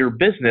value of your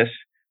business,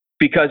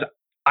 because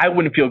I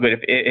wouldn't feel good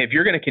if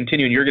you're going to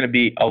continue and you're going to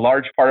be a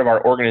large part of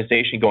our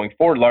organization going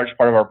forward, large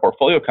part of our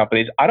portfolio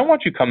companies. I don't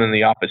want you coming in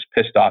the office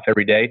pissed off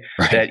every day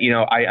that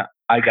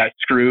I got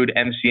screwed.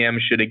 MCM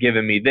should have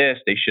given me this.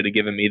 They should have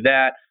given me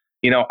that.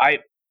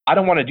 I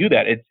don't want to do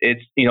that.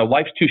 It's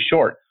life's too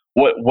short.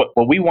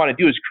 What we want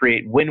to do is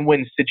create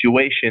win-win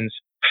situations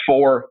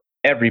for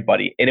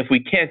everybody. And if we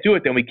can't do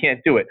it, then we can't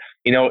do it.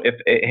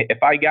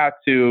 If I got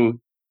to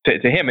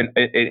him,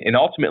 and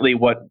ultimately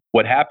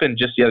what happened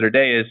just the other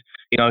day is,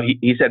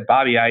 he said,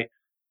 Bobby, I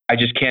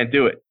just can't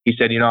do it. He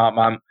said,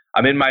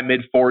 I'm in my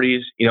mid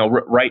 40s,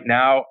 right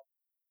now,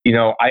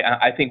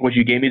 I think what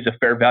you gave me is a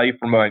fair value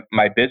for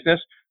my business.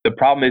 The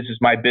problem is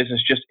my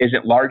business just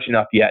isn't large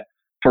enough yet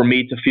for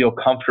me to feel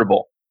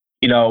comfortable,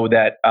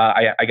 that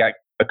I got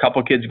a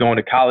couple kids going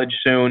to college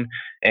soon.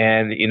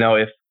 And,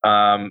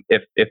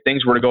 if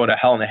things were to go into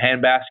hell in a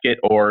handbasket,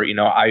 or,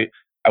 I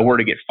were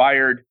to get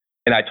fired,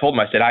 and I told him,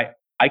 I said,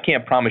 I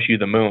can't promise you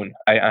the moon.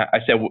 I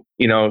said,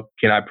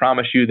 can I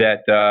promise you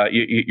that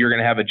you're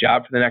going to have a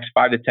job for the next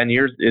 5 to 10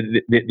 years?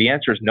 The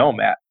answer is no,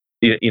 Matt.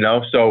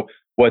 So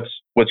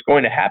what's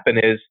going to happen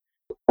is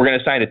we're going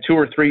to sign a 2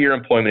 or 3 year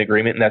employment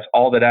agreement, and that's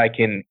all that I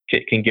can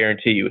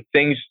guarantee you.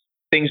 Things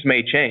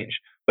may change,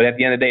 but at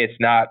the end of the day, it's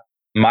not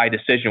my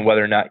decision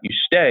whether or not you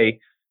stay.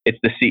 It's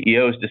the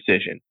CEO's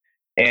decision.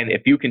 And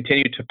if you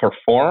continue to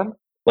perform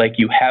like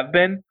you have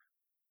been,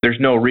 there's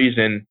no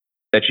reason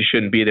that you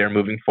shouldn't be there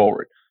moving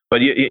forward.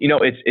 But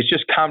it's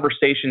just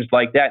conversations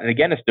like that. And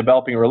again, it's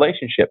developing a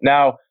relationship.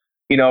 Now,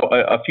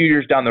 a few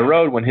years down the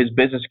road, when his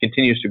business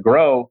continues to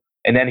grow,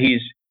 and then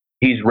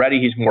he's ready,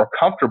 he's more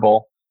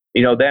comfortable,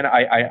 then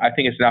I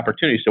think it's an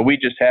opportunity. So we're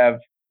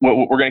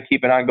going to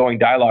keep an ongoing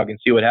dialogue and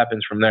see what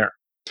happens from there.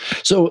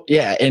 So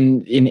yeah,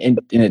 and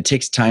it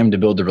takes time to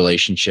build the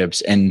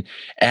relationships. And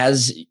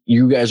as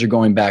you guys are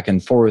going back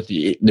and forth,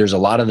 there's a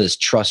lot of this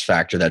trust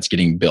factor that's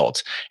getting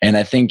built. And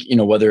I think,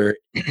 whether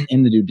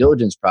in the due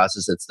diligence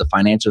process, it's the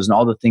financials and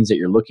all the things that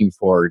you're looking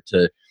for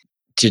to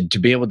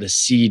be able to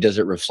see, does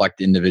it reflect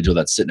the individual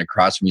that's sitting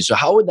across from you? So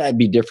how would that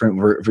be different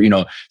for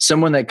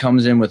someone that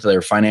comes in with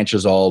their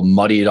financials all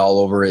muddied all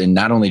over, and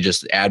not only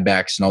just add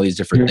backs and all these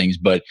different things,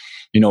 but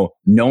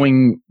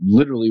knowing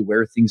literally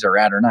where things are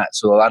at or not.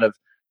 So a lot of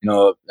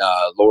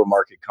lower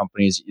market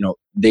companies,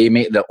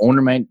 the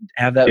owner might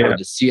have that, or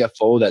the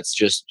CFO that's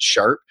just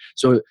sharp.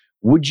 So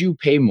would you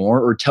pay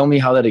more, or tell me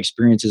how that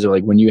experience is,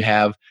 like when you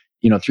have,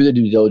 through the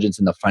due diligence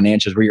and the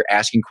financials, where you're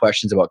asking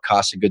questions about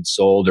cost of goods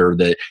sold, or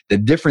the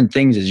different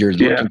things as you're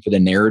looking for the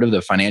narrative, the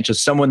financials,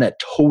 someone that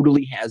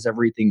totally has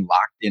everything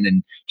locked in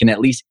and can at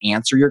least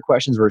answer your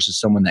questions versus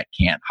someone that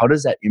can't. How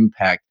does that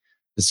impact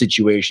the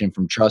situation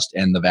from trust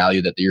and the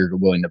value that you're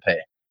willing to pay?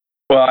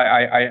 Well,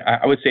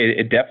 I would say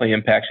it definitely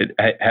impacts it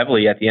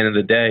heavily at the end of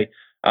the day.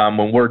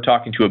 When we're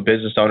talking to a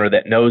business owner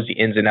that knows the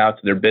ins and outs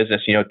of their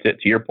business, to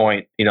your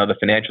point, the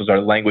financials are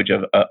the language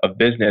of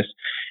business.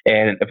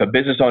 And if a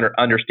business owner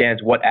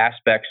understands what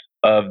aspects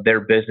of their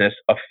business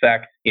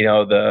affect,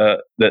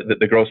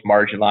 the gross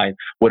margin line,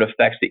 what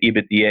affects the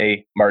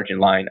EBITDA margin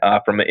line,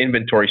 from an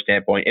inventory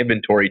standpoint,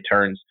 inventory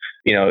turns,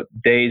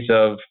 days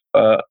of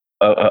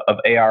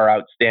AR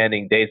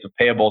outstanding, days of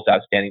payables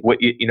outstanding,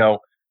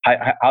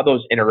 how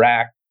those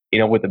interact,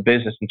 with the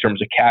business in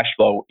terms of cash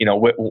flow,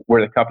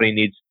 where the company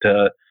needs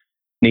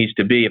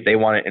to be if they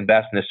want to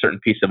invest in a certain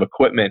piece of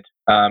equipment.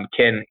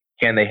 Can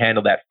they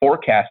handle that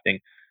forecasting?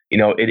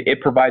 It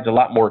provides a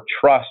lot more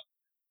trust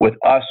with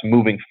us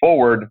moving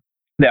forward.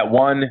 That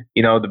one,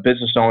 the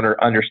business owner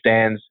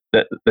understands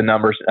the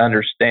numbers,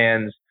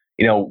 understands,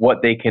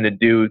 what they can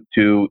do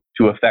to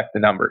affect the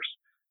numbers,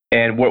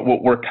 and we're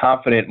more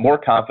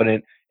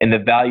confident in the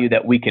value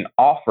that we can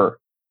offer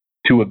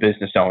to a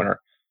business owner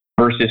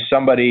versus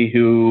somebody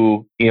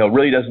who,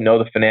 really doesn't know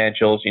the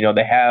financials.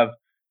 They have,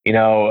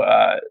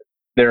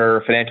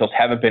 their financials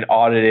haven't been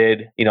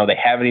audited. They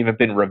haven't even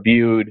been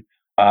reviewed.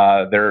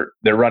 They're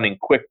running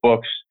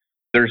QuickBooks.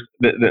 There's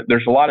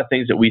a lot of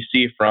things that we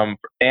see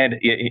and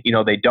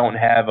they don't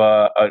have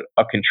a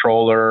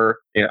controller,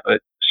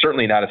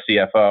 certainly not a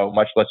CFO,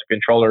 much less a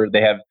controller.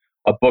 They have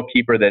a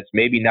bookkeeper that's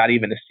maybe not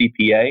even a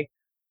CPA,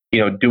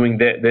 doing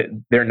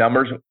their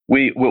numbers.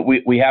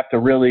 We have to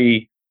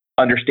really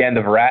understand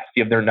the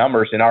veracity of their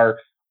numbers, and are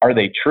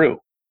they true?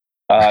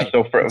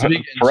 So for us,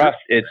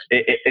 it's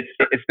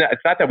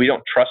not that we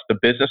don't trust the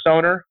business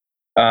owner,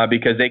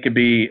 because they could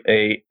be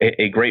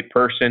a great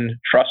person,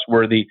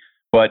 trustworthy,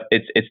 but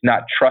it's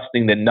not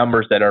trusting the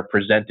numbers that are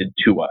presented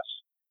to us.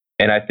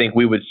 And I think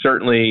we would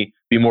certainly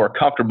be more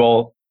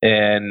comfortable,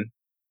 and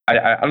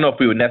I don't know if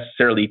we would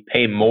necessarily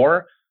pay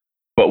more,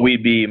 but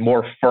we'd be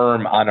more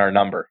firm on our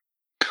number.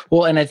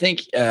 Well, and I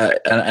think,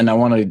 and I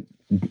want to,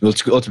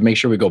 let's make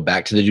sure we go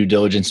back to the due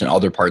diligence and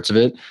other parts of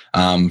it,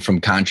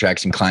 from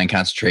contracts and client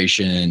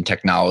concentration and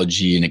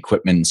technology and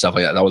equipment and stuff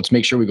like that. Let's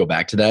make sure we go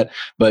back to that.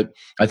 But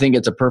I think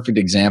it's a perfect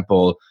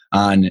example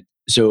on,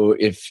 so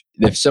if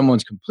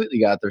someone's completely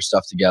got their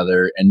stuff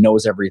together and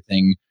knows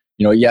everything,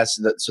 yes,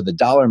 so the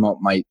dollar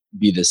amount might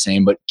be the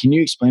same, but can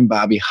you explain,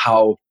 Bobby,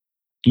 how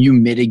you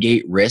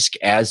mitigate risk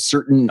as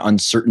certain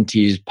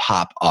uncertainties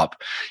pop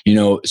up?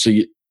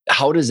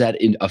 How does that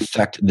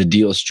affect the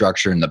deal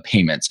structure and the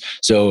payments?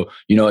 So,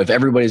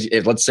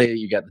 if let's say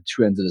you got the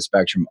two ends of the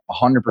spectrum,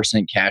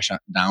 100% cash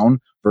down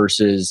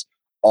versus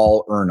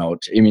all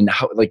earnout. I mean,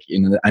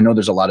 I know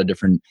there's a lot of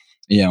different,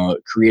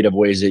 creative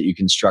ways that you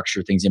can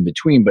structure things in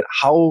between, but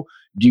how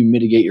do you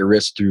mitigate your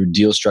risk through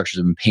deal structures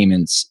and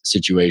payments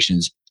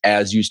situations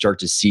as you start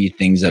to see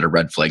things that are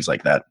red flags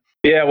like that?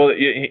 Yeah, well,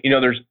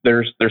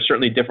 there's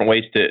certainly different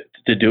ways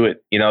to do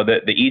it.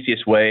 The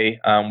easiest way,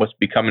 what's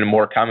becoming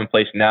more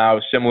commonplace now,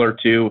 similar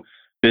to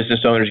business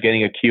owners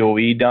getting a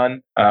QOE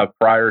done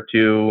prior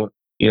to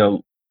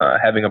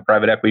having a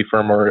private equity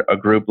firm or a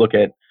group look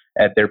at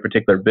their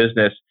particular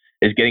business,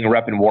 is getting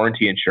rep and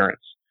warranty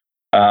insurance.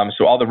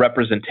 So all the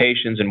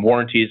representations and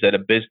warranties that a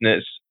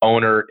business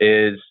owner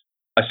is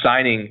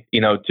assigning,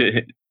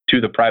 to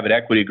the private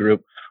equity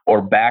group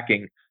or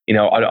backing,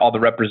 all the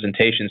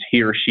representations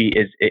he or she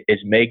is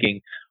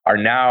making are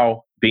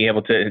now being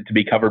able to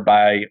be covered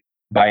by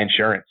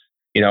insurance.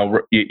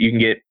 You can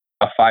get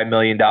a $5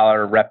 million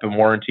rep and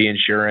warranty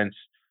insurance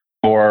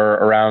for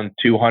around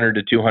 $200,000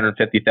 to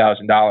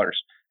 $250,000.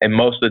 And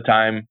most of the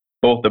time,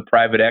 both the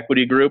private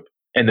equity group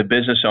and the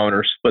business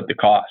owner split the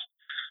cost.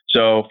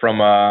 So from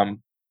a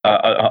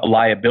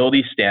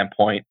liability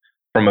standpoint,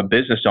 from a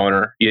business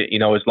owner,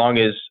 as long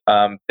as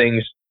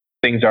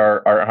things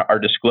are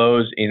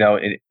disclosed,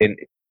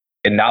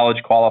 and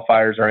knowledge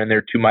qualifiers are in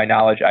there. To my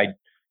knowledge,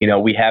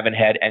 we haven't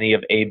had any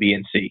of A, B,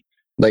 and C.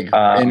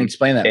 And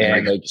explain that,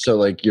 man.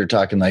 You're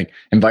talking like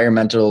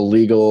environmental,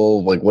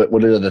 legal, like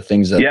what are the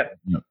things that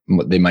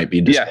they might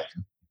be discussing?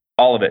 Yeah,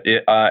 all of it.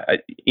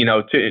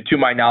 To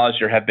my knowledge,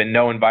 there have been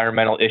no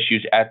environmental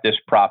issues at this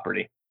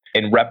property.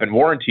 And rep and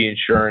warranty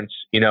insurance,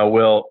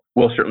 will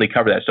certainly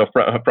cover that. So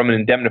from an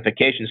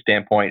indemnification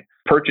standpoint,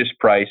 purchase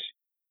price,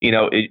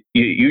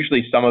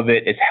 usually some of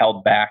it is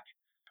held back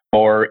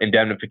for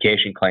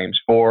indemnification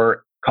claims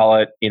for, call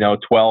it,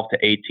 12 to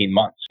 18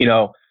 months.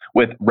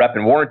 With rep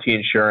and warranty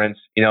insurance,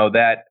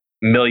 that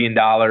 $1 million,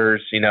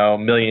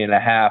 $1.5 million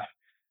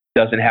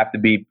doesn't have to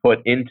be put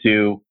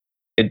into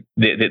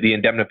the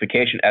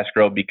indemnification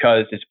escrow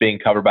because it's being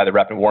covered by the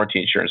rep and warranty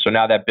insurance. So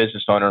now that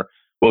business owner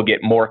will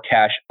get more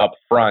cash up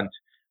front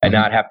and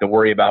not have to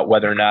worry about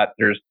whether or not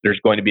there's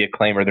going to be a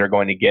claim or they're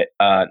going to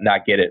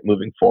not get it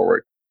moving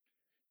forward.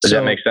 Does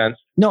that make sense?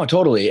 No,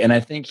 totally. And I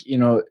think,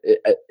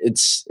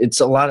 it's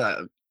a lot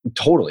of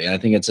totally. And I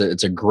think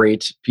it's a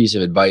great piece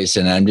of advice.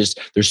 And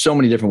there's so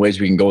many different ways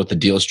we can go with the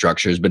deal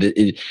structures, but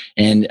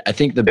and I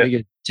think the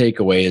biggest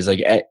takeaway is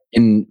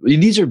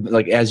these are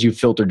like, as you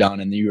filter down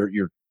and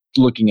you're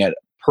looking at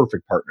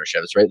perfect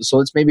partnerships, right? So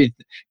let's maybe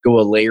go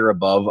a layer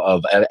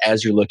above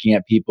as you're looking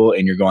at people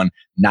and you're going,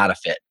 not a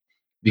fit.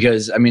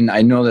 Because I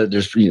know that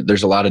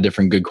there's a lot of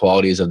different good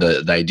qualities of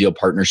the ideal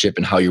partnership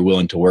and how you're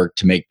willing to work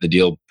to make the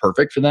deal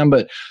perfect for them.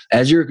 But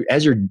as you're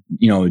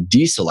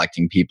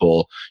deselecting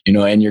people,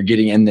 and you're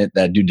getting in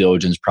that due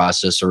diligence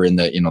process or in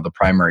the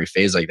primary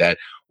phase like that,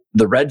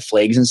 the red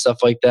flags and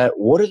stuff like that,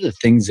 what are the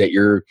things that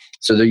you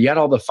got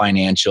all the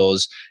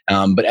financials,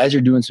 but as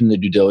you're doing some of the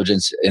due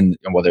diligence in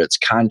whether it's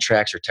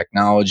contracts or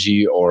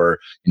technology or,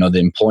 the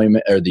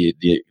employment or the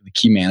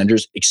key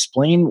managers,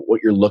 explain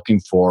what you're looking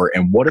for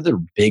and what are the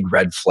big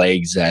red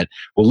flags that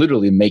will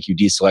literally make you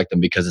deselect them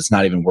because it's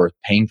not even worth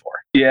paying for.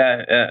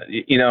 Yeah.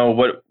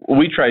 What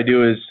we try to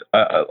do is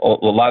a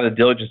lot of the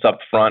diligence up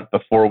front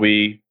before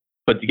we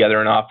put together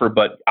an offer,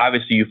 but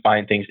obviously you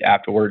find things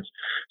afterwards.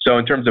 So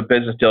in terms of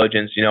business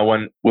diligence,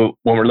 when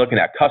we're looking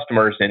at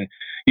customers, and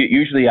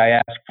usually I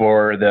ask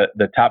for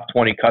the top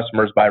 20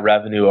 customers by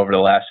revenue over the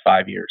last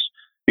 5 years,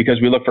 because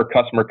we look for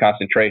customer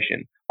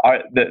concentration.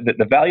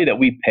 The value that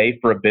we pay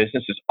for a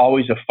business is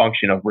always a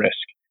function of risk.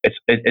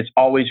 It's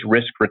always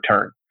risk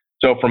return.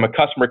 So from a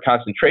customer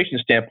concentration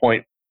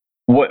standpoint,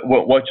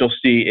 what you'll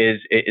see is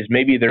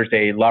maybe there's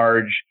a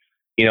large,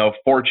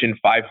 Fortune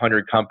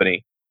 500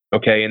 company.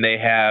 Okay. And they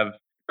have,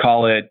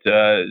 call it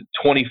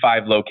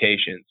 25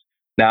 locations.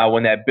 Now,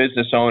 when that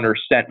business owner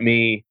sent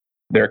me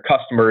their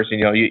customers,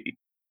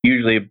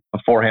 usually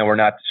beforehand, we're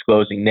not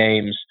disclosing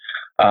names,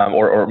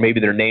 or maybe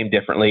they're named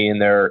differently in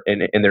their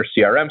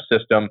CRM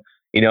system,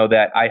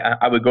 that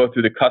I would go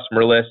through the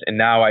customer list and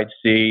now I'd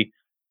see,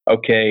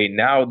 okay,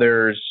 now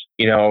there's,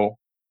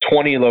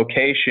 20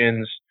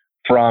 locations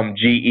from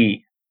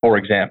GE, for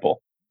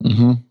example.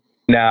 Mm-hmm.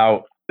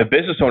 Now, the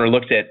business owner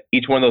looks at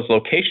each one of those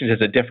locations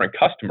as a different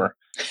customer.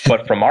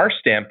 But from our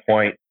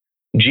standpoint,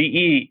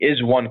 GE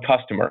is one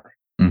customer.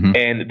 Mm-hmm.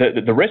 And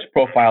the risk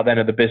profile then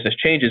of the business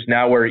changes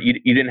now where you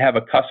didn't have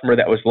a customer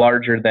that was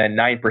larger than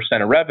 9%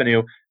 of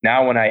revenue.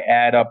 Now, when I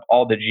add up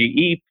all the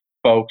GE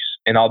folks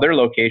and all their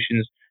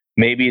locations,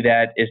 maybe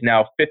that is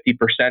now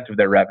 50% of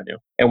their revenue.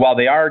 And while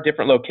they are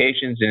different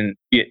locations and,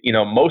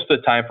 most of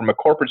the time from a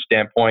corporate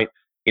standpoint,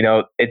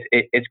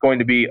 it's going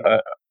to be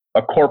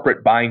a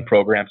corporate buying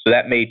program. So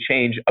that may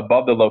change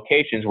above the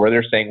locations where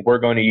they're saying, we're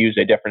going to use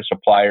a different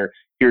supplier.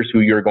 Here's who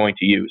you're going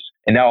to use.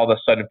 And now all of a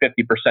sudden,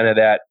 50% of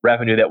that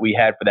revenue that we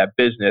had for that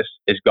business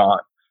is gone.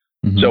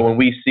 Mm-hmm. So when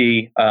we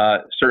see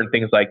certain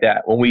things like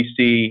that, when we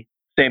see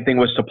same thing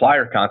with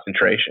supplier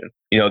concentration,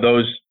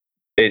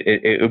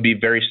 it would be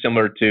very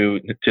similar to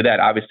that.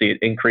 Obviously, it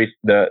increased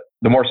the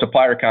more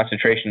supplier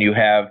concentration you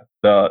have,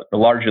 the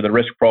larger the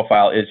risk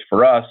profile is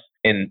for us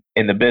in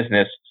the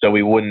business. So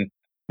we wouldn't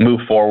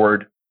move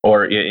forward.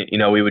 Or,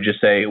 we would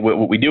just say,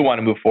 we do want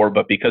to move forward,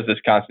 but because this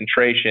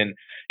concentration,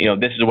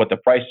 this is what the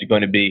price is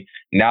going to be.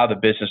 Now the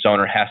business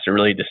owner has to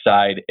really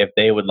decide if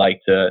they would like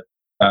to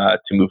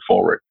move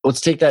forward.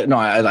 Let's take that. No,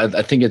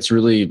 I think it's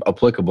really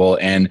applicable.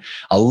 And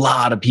a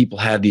lot of people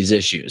have these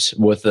issues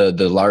with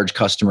the large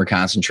customer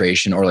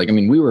concentration or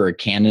we were a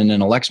Canon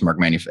and a Lexmark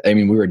manufacturer.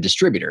 We were a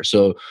distributor.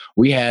 So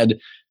we had,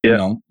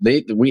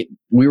 we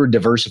were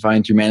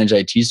diversifying through managed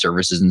IT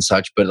services and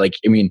such, but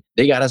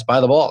they got us by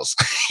the balls.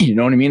 You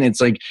know what I mean?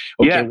 It's like,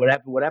 okay,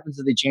 what happens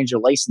if they change their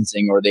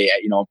licensing or they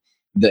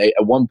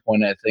at one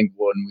point, I think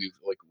when we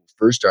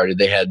first started,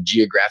 they had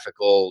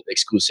geographical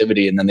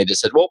exclusivity and then they just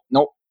said, well,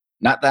 nope,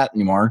 not that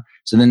anymore.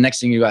 So then next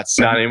thing you got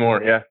not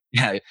anymore.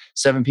 Yeah.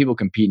 7 people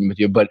competing with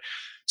you. But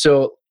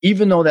so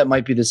even though that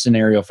might be the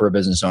scenario for a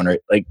business owner,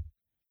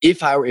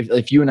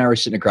 if you and I were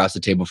sitting across the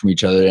table from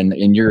each other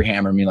and you're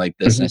hammering me like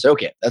this, and I say,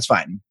 okay, that's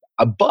fine.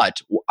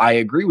 But I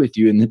agree with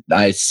you, and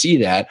I see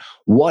that.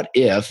 What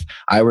if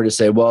I were to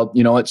say, well,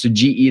 you know what? So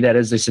GE, that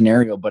is the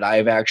scenario, but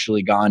I've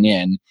actually gone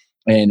in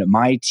and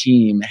my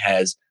team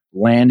has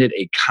landed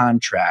a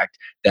contract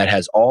that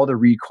has all the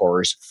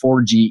recourse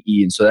for GE.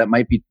 And so that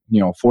might be,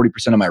 40%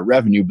 of my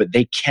revenue, but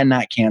they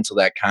cannot cancel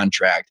that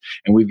contract.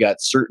 And we've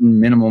got certain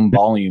minimum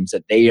volumes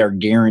that they are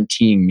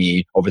guaranteeing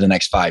me over the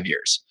next 5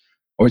 years.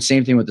 Or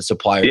same thing with the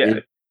supplier. Yeah.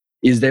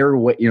 Is there a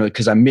way,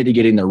 because I'm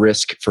mitigating the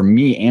risk for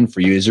me and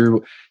for you, is there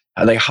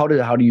like, how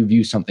do you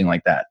view something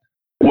like that?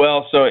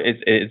 Well, so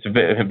it's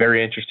a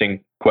very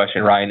interesting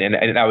question, Ryan.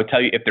 And I would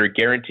tell you, if they're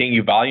guaranteeing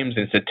you volumes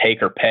and it's a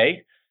take or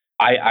pay,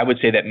 I would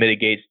say that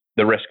mitigates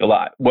the risk a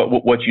lot.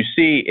 What you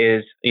see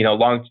is,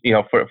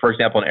 for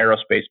example, in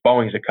aerospace,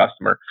 Boeing's a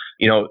customer.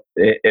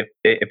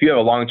 If you have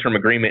a long-term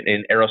agreement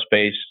in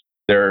aerospace,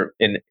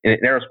 in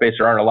aerospace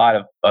there aren't a lot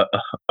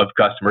of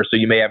customers, so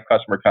you may have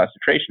customer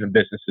concentration in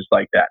businesses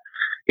like that.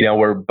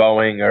 Where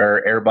Boeing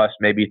or Airbus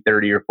may be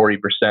 30 or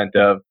 40%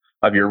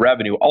 of your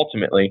revenue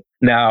ultimately.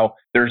 Now,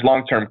 there's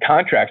long-term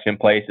contracts in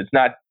place. It's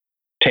not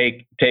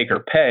take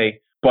or pay,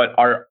 but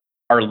our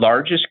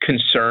largest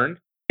concern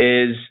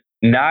is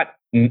not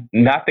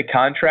the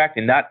contract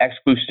and not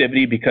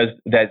exclusivity, because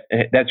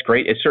that's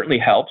great. It certainly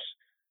helps.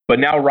 But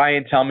now,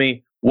 Ryan, tell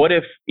me, what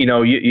if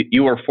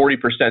you were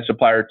 40%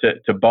 supplier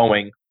to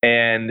Boeing,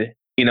 and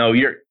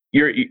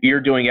you're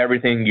doing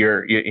everything.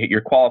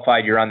 You're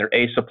qualified. You're on their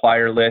A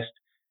supplier list,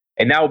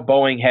 and now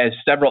Boeing has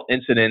several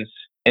incidents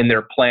in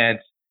their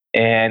plant,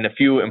 and a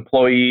few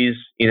employees,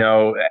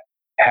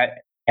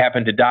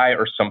 happen to die,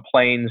 or some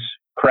planes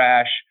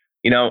crash,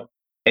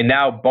 and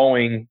now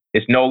Boeing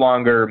is no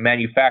longer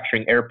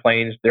manufacturing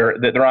airplanes.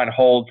 They're on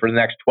hold for the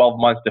next 12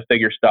 months to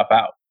figure stuff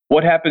out.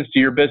 What happens to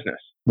your business?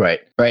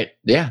 Right.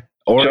 Yeah.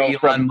 Or so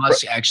Elon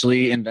Musk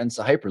actually invents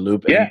a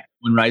Hyperloop and no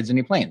one rides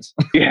any planes.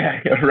 Yeah.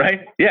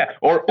 Right. Yeah.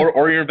 Or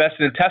you're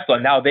invested in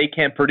Tesla. Now they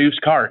can't produce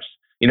cars.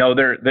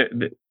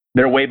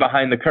 They're way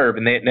behind the curve,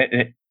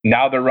 and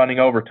now they're running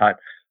overtime.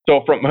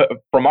 So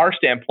from our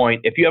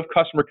standpoint, if you have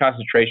customer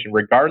concentration,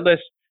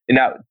 regardless, and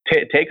now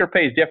take or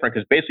pay is different,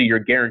 because basically you're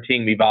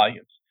guaranteeing me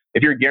volumes.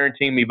 If you're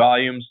guaranteeing me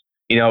volumes,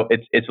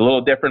 it's a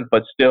little different,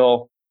 but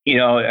still,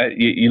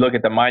 you look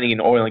at the mining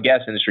and oil and gas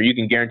industry, you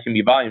can guarantee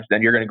me volumes,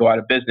 then you're going to go out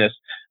of business,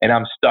 and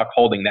I'm stuck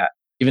holding that.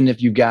 Even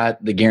if you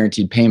got the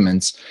guaranteed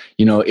payments,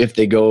 if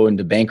they go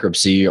into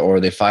bankruptcy or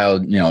they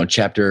filed,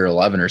 Chapter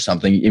 11 or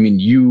something,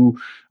 you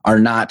are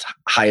not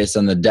highest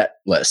on the debt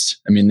list.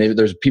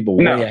 There's people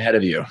way ahead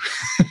of you.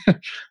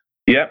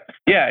 Yep.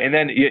 Yeah. And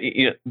then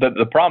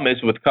the problem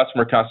is with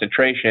customer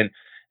concentration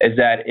is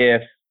that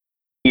if,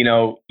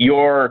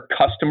 your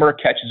customer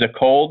catches a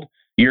cold,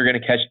 you're going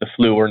to catch the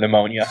flu or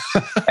pneumonia,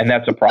 and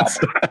that's a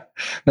problem.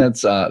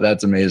 That's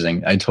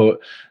amazing.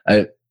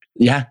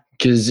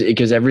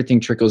 Because everything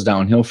trickles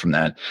downhill from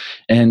that.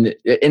 And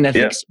I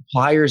think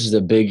suppliers is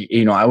a big,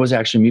 I was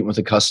actually meeting with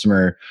a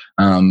customer,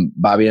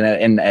 Bobby,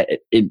 and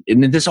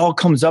this all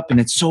comes up, and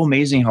it's so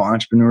amazing how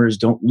entrepreneurs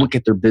don't look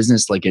at their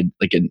business like an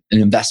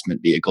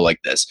investment vehicle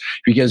like this.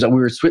 Because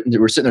we're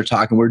sitting there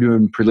talking, we're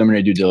doing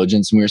preliminary due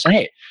diligence, and we were saying,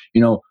 hey,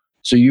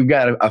 so you've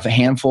got a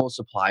handful of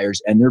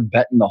suppliers, and they're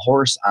betting the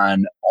horse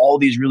on all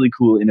these really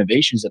cool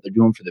innovations that they're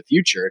doing for the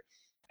future.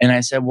 And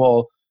I said,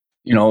 well,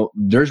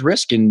 there's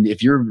risk. And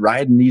if you're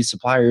riding these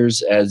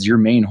suppliers as your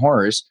main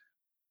horse,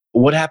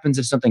 what happens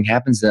if something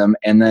happens to them?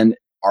 And then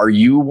are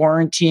you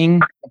warranting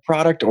the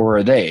product, or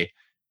are they?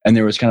 And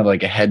there was kind of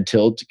like a head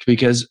tilt,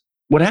 because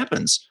what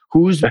happens?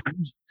 Who's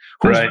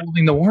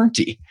holding the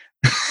warranty?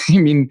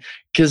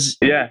 Because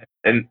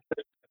and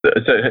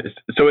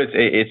so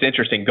it's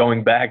interesting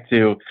going back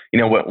to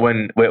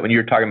when you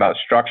were talking about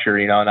structure,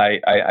 and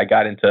I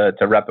got into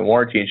rep and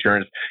warranty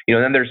insurance,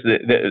 then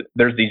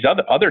there's these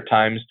other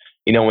times.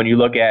 When you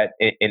look at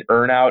an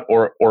earnout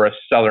or a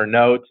seller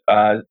note,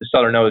 the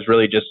seller note is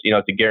really just,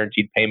 it's a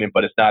guaranteed payment,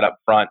 but it's not up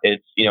front.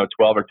 It's,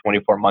 12 or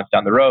 24 months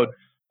down the road.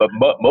 But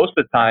most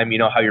of the time,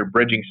 how you're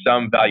bridging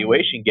some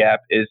valuation gap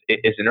is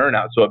an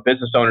earnout. So a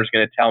business owner is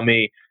going to tell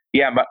me,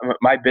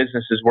 my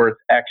business is worth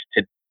X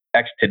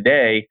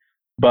today,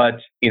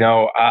 but,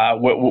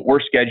 we're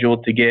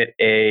scheduled to get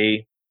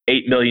a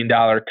 $8 million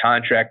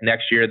contract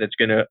next year that's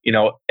going to,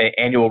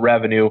 annual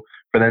revenue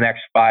for the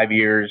next 5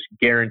 years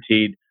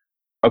guaranteed.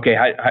 Okay,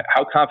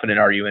 how confident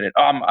are you in it?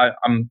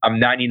 I'm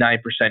 99%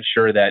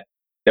 sure that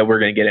we're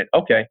going to get it.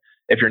 Okay,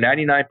 if you're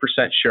 99%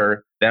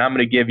 sure, then I'm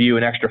going to give you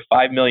an extra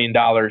 $5 million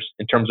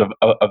in terms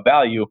of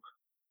value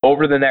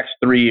over the next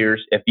 3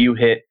 years if you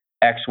hit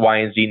X, Y,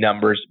 and Z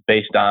numbers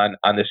based on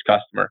this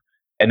customer.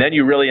 And then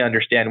you really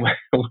understand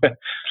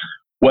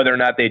whether or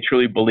not they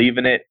truly believe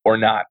in it or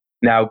not.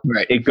 Now,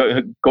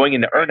 going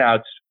into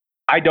earnouts,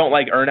 I don't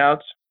like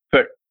earnouts,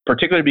 but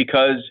particularly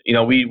because,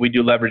 we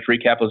do leverage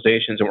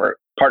recapitalizations and we're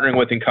partnering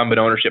with incumbent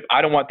ownership.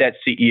 I don't want that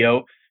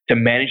CEO to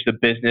manage the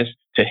business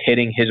to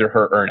hitting his or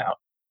her earnout.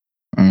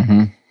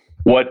 Mm-hmm.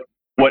 What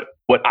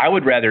I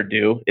would rather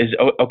do is,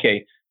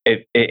 okay,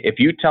 if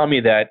you tell me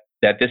that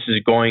this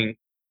is going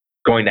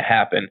going to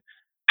happen.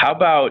 How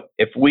about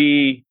if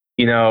we,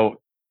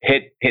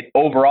 hit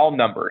overall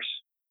numbers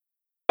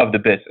of the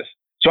business?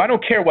 So I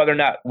don't care whether or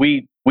not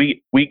we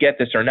get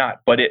this or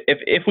not, but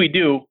if we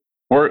do,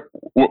 we're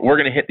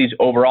going to hit these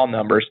overall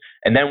numbers.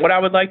 And then what I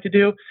would like to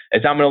do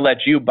is I'm going to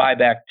let you buy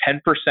back 10%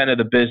 of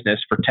the business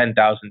for $10,000.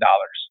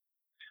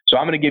 So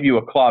I'm going to give you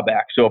a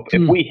clawback. So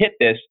if we hit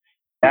this,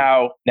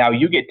 now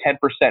you get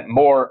 10%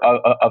 more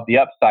of the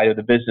upside of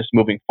the business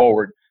moving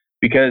forward,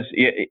 because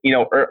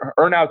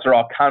earnouts are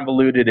all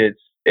convoluted.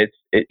 It's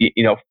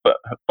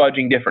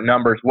fudging different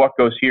numbers. What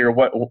goes here?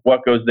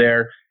 What goes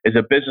there? As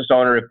a business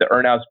owner, if the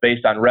earnout's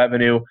based on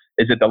revenue,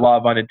 is it the law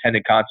of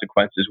unintended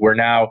consequences? Where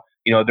now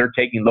they're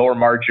taking lower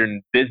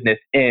margin business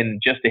in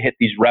just to hit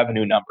these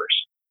revenue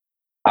numbers.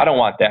 I don't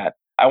want that.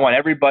 I want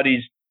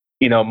everybody's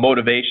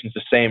motivations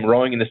the same,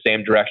 rowing in the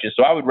same direction.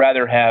 So I would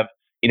rather have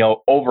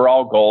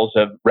overall goals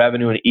of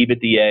revenue and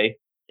EBITDA,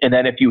 and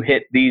then if you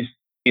hit these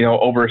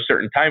over a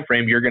certain time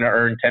frame, you're going to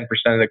earn 10%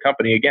 of the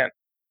company again.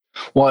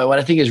 Well, what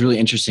I think is really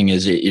interesting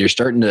is you're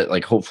starting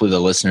to, hopefully the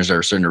listeners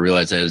are starting to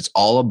realize that it's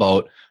all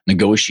about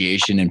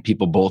negotiation, and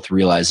people both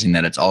realizing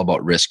that it's all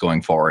about risk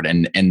going forward,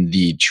 and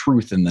the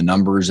truth and the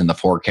numbers and the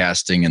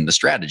forecasting and the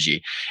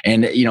strategy.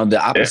 And,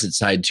 the opposite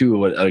side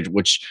too,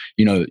 which,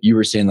 you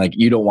were saying,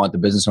 you don't want the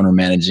business owner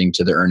managing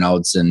to the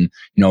earnouts and,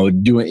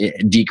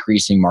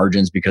 decreasing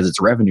margins because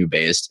it's revenue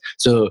based.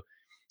 So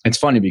it's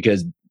funny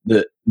because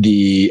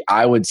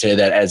I would say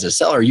that as a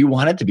seller, you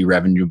want it to be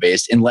revenue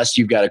based unless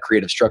you've got a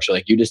creative structure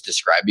like you just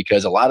described,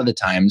 because a lot of the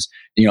times,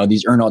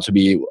 these earnouts will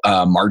be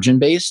margin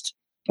based,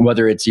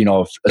 whether it's,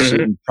 a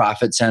certain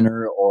profit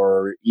center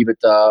or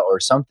EBITDA or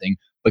something.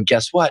 But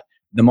guess what?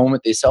 The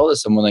moment they sell to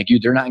someone like you,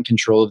 they're not in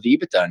control of the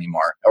EBITDA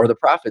anymore or the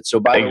profit.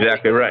 So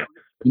exactly right.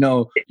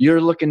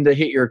 You're looking to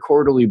hit your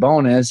quarterly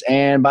bonus.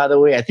 And by the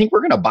way, I think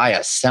we're going to buy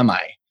a semi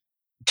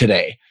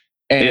today.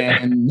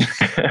 And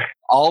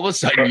all of a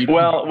sudden, you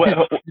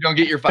don't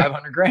get your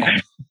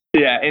 $500,000.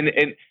 Yeah,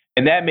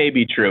 and that may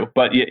be true,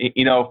 but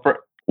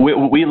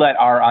we let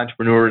our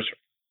entrepreneurs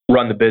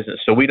run the business,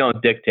 so we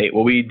don't dictate.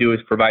 What we do is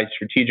provide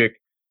strategic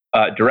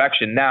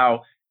direction.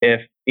 Now,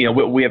 if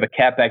we have a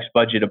CapEx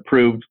budget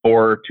approved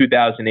for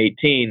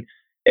 2018,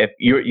 if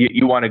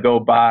you want to go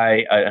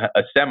buy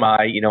a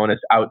semi, and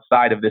it's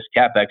outside of this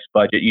CapEx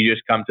budget, you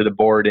just come to the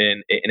board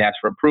and ask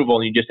for approval,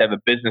 and you just have a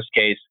business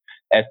case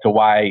as to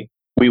why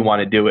we want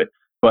to do it.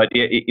 But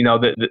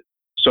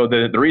so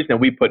the reason that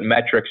we put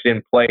metrics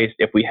in place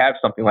if we have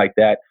something like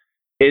that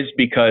is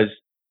because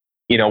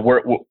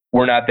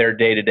we're not there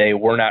day to day.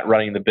 We're not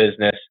running the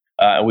business,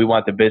 and we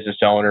want the business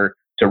owner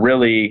to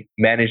really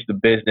manage the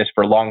business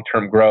for long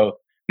term growth,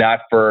 not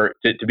to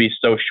be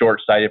so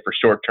short sighted for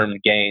short term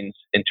gains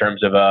in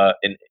terms of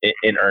in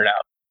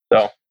earnout.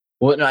 So.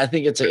 Well, no, I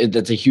think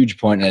that's a huge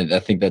point, and I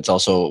think that's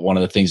also one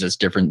of the things that's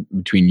different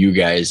between you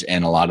guys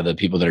and a lot of the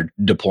people that are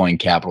deploying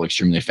capital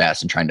extremely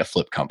fast and trying to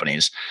flip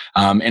companies.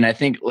 And I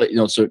think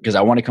so because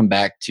I want to come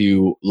back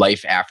to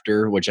Life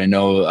After, which I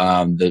know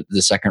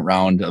the second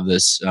round of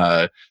this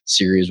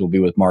series will be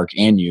with Mark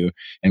and you,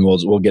 and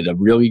we'll get a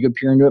really good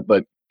peer into it.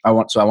 But I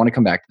want to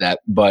come back to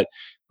that, but.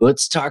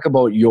 Let's talk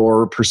about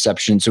your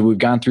perception. So we've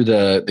gone through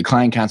the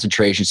client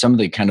concentration, some of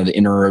the kind of the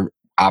inner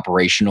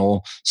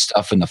operational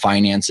stuff and the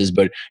finances,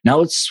 but now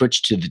let's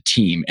switch to the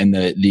team and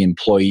the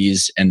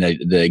employees and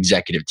the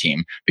executive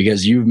team,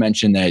 because you've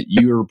mentioned that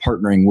you're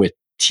partnering with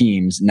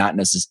teams, not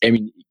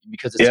necessarily,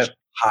 because it's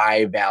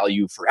high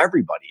value for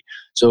everybody.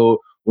 So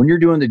when you're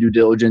doing the due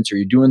diligence or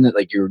you're doing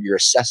that, you're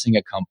assessing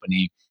a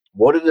company,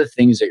 what are the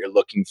things that you're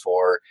looking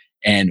for?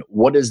 And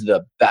what is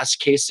the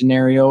best case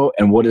scenario?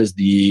 And what is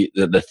the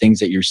things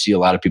that you see a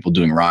lot of people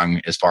doing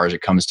wrong as far as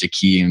it comes to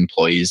key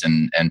employees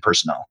and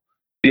personnel?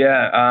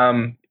 Yeah.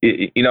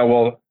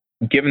 Well,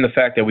 given the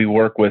fact that we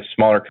work with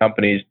smaller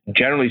companies,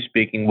 generally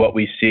speaking, what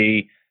we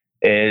see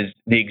is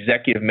the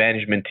executive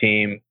management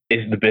team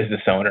is the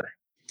business owner.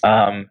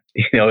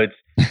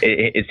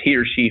 It's he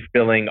or she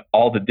filling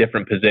all the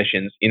different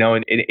positions,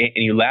 and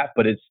you laugh,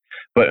 but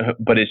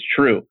it's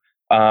true.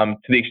 To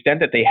the extent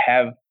that they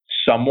have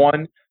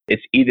someone,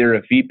 it's either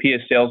a VP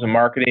of sales and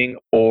marketing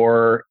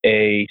or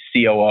a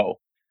COO.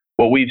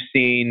 What we've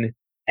seen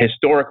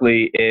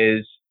historically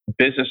is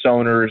business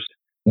owners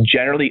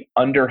generally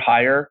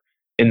underhire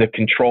in the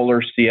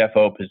controller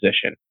CFO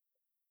position.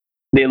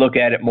 They look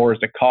at it more as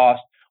a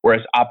cost,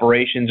 whereas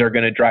operations are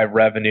going to drive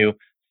revenue,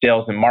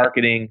 sales and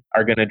marketing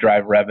are going to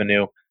drive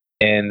revenue,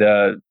 and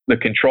the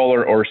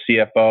controller or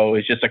CFO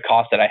is just a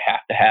cost that I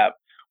have to have.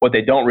 What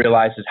they don't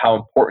realize is how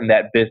important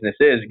that business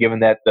is,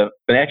 given that the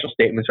financial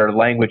statements are the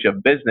language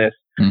of business,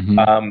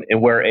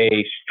 and where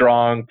a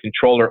strong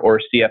controller or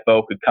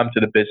CFO could come to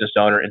the business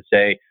owner and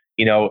say,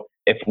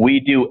 if we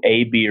do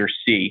A, B, or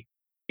C,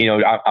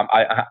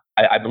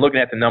 I've been looking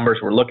at the numbers.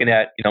 We're looking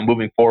at,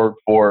 moving forward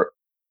for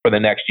the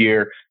next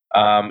year.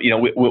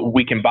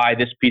 We can buy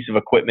this piece of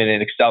equipment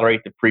and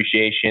accelerate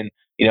depreciation,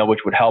 which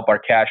would help our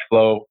cash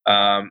flow,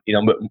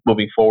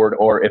 moving forward.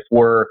 Or if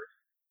we're,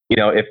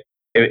 if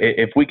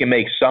if we can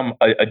make some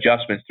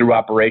adjustments through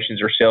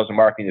operations or sales and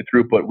marketing to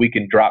throughput, we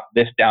can drop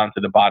this down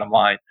to the bottom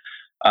line.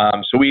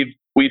 So we've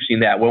seen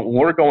that when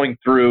we're going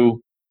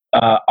through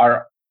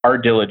our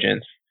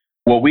diligence.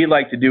 What we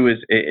like to do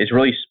is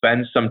really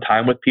spend some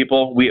time with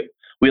people. We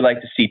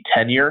like to see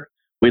tenure.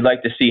 We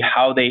like to see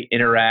how they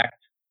interact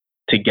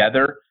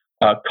together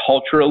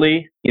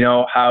culturally.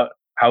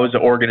 How is the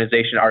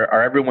organization?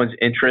 Are everyone's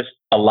interests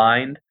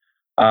aligned?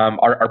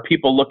 Are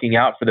people looking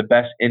out for the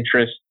best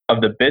interest of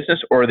the business,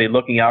 or are they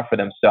looking out for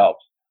themselves?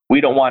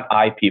 We don't want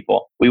I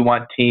people. We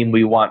want team.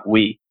 We want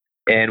we.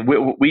 And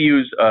we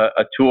use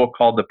a tool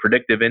called the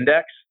Predictive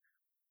Index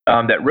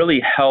that really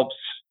helps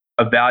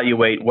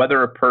evaluate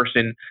whether a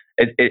person,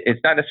 it's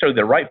not necessarily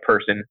the right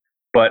person,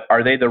 but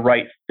are they the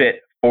right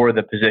fit for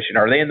the position?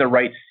 Are they in the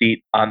right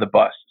seat on the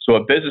bus? So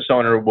a business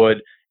owner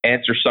would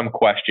answer some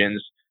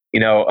questions,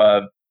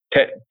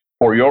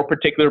 for your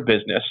particular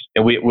business.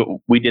 And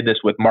we did this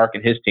with Mark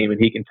and his team, and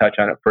he can touch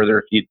on it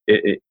further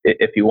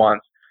if he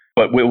wants.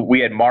 But we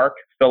had Mark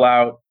fill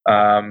out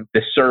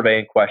this survey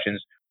and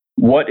questions.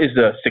 What is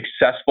a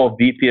successful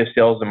VP of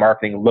sales and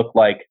marketing look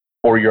like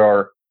for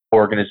your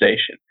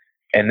organization?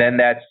 And then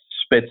that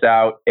spits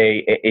out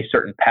a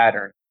certain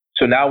pattern.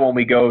 So now when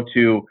we go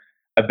to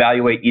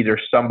evaluate either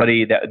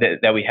somebody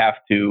that we have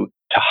to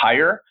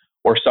hire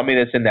or somebody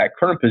that's in that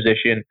current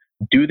position,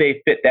 do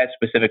they fit that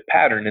specific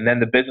pattern? And then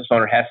the business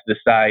owner has to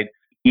decide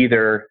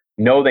either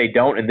no, they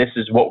don't, and this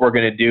is what we're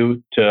going to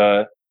do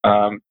to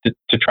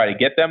try to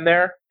get them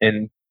there.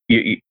 And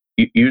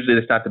usually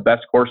it's not the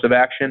best course of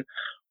action,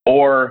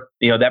 or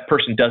that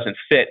person doesn't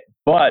fit,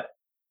 but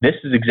this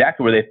is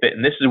exactly where they fit,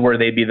 and this is where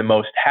they'd be the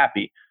most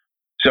happy.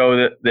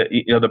 So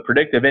the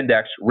predictive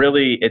index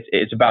really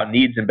it's about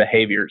needs and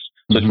behaviors.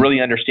 So it's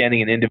really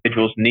understanding an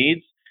individual's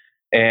needs,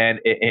 and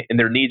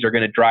their needs are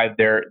going to drive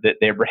their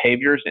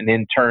behaviors, and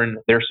in turn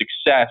their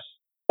success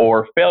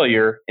or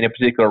failure in a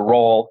particular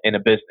role in a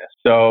business.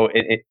 So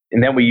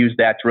and then we use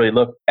that to really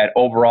look at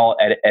overall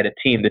at a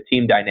team, the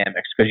team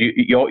dynamics, because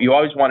you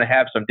always want to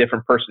have some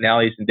different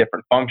personalities and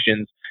different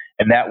functions,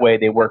 and that way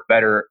they work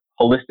better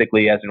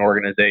holistically as an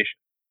organization.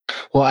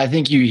 Well, I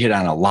think you hit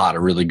on a lot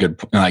of really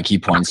good key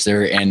points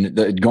there.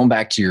 And going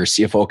back to your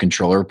CFO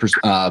controller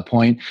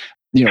point,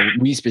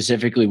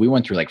 we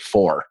went through like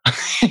 4.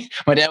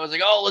 My dad was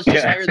like, "Oh, let's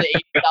just hire the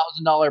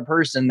 $80,000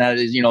 person that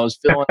is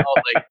filling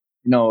out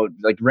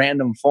like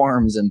random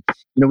forms." And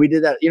we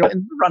did that.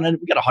 And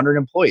we got 100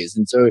 employees,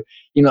 and so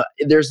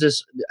there's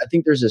this. I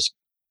think there's this.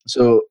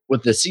 So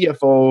with the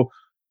CFO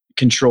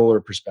controller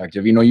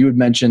perspective, you had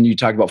mentioned, you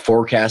talked about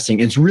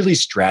forecasting. It's really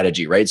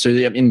strategy, right? So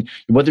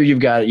whether you've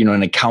got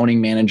an accounting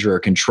manager or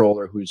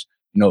controller who's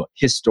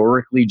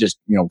historically just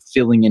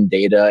filling in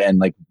data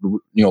and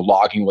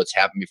logging what's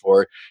happened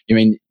before.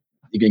 You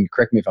can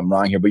correct me if I'm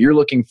wrong here, but you're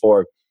looking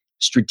for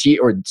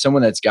or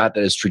someone that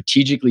is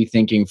strategically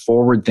thinking,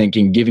 forward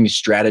thinking, giving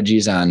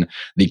strategies on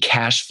the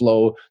cash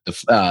flow,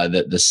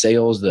 the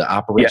sales, the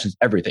operations,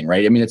 everything,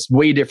 right? It's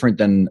way different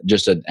than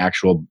just an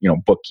actual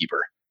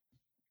bookkeeper.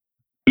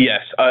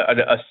 Yes,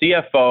 a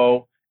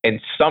CFO,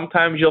 and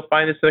sometimes you'll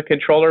find this in a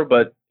controller,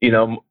 but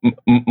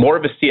more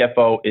of a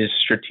CFO is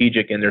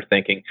strategic in their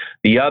thinking.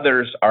 The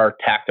others are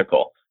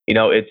tactical.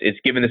 It's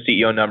giving the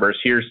CEO numbers.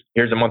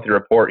 Here's a monthly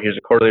report. Here's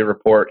a quarterly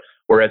report.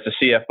 Whereas the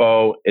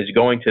CFO is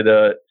going to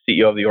the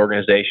CEO of the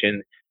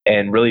organization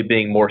and really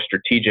being more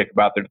strategic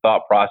about their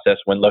thought process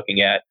when looking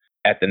at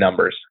the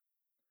numbers.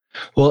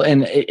 Well,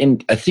 and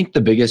I think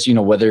the biggest,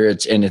 whether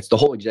it's the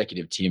whole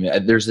executive team.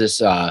 There's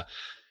this.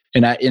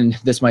 And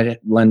this might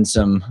lend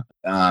some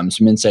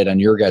insight on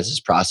your guys'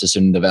 process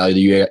and the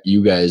value that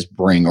you guys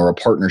bring, or a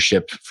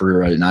partnership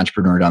for an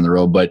entrepreneur down the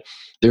road. But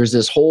there's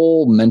this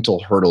whole mental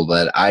hurdle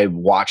that I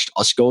watched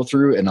us go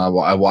through, and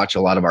I watch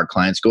a lot of our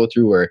clients go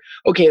through, where,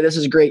 okay, this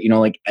is great.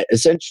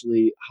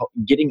 Essentially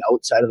getting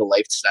outside of the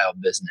lifestyle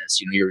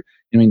business, you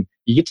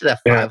get to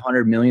that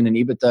 500 million in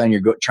EBITDA, and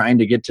you're trying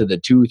to get to the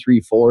 2,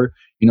 3, 4,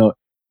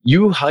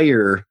 you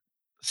hire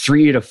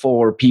 3 to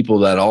 4 people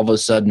that all of a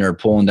sudden are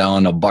pulling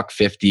down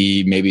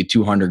 $150, maybe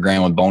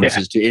 $200,000 with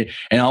bonuses to it,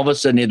 and all of a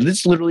sudden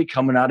it's literally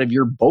coming out of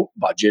your boat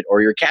budget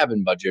or your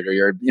cabin budget or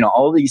your,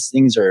 all these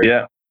things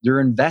are their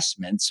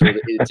investments. So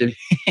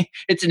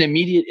it's an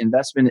immediate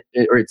investment,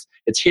 or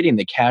it's hitting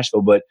the cash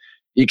flow. But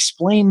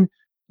explain,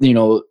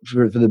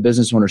 for the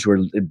business owners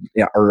who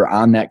are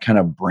on that kind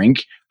of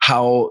brink,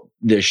 how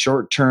the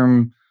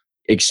short-term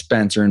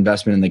expense or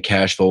investment in the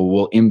cash flow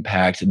will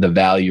impact the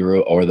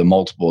value or the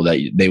multiple that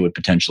they would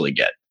potentially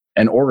get,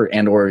 and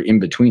or in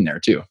between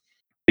there too.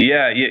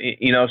 Yeah,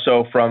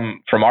 so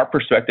from our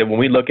perspective, when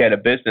we look at a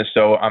business,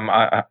 so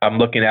I'm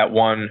looking at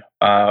one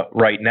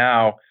right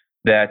now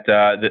that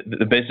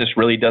the business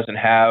really doesn't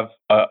have,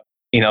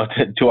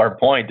 to our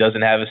point,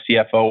 doesn't have a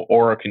CFO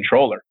or a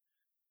controller.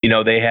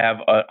 They have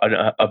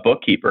a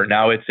bookkeeper.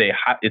 Now it's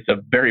a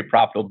very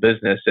profitable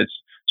business. It's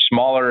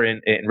smaller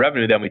in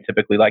revenue than we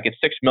typically like. It's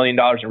 $6 million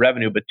in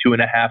revenue, but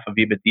 2.5 of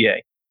EBITDA.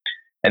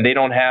 And they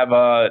don't have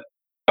a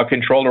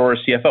controller or a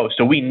CFO.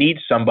 So we need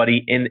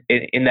somebody in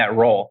that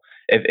role.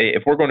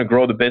 If we're going to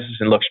grow the business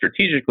and look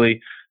strategically,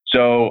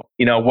 So,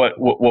 what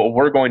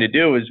we're going to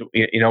do is,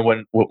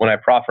 when I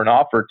proffer an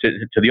offer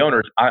to the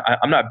owners,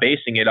 I'm not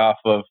basing it off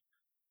of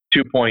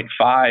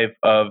 2.5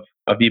 of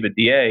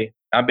EBITDA.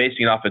 I'm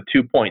basing it off of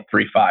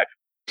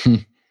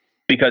 2.35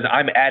 because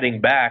I'm adding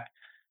back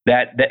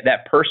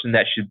that person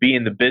that should be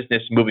in the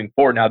business moving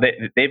forward. Now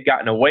they've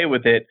gotten away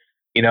with it,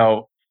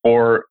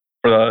 for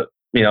the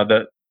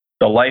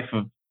life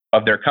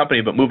of their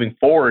company, but moving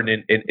forward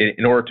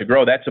in order to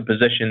grow, that's a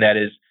position that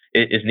is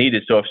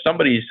needed. So if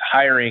somebody's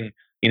hiring,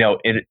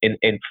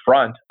 in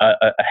front,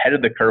 ahead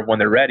of the curve when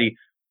they're ready,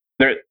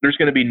 there's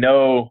going to be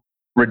no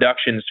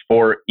reductions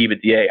for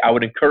EBITDA. I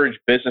would encourage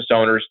business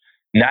owners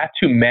not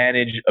to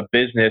manage a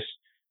business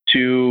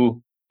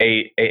to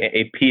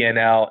a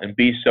P&L and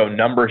be so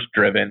numbers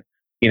driven,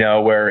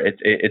 where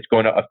it's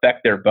going to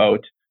affect their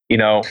boat,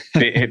 because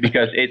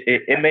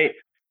it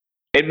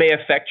may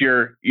affect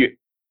your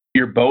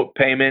boat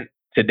payment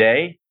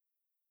today,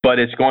 but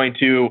it's going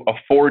to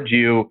afford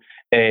you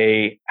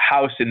a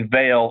house in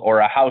Vail or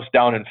a house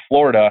down in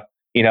Florida,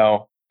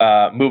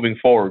 moving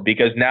forward,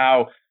 because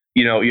now,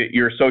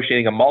 you're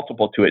associating a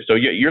multiple to it. So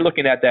you're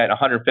looking at that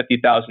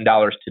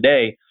 $150,000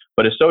 today,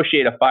 but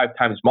associate a 5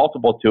 times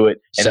multiple to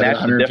it, and that's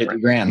the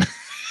difference.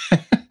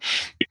 $750,000.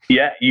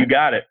 Yeah, you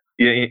got it.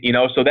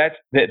 So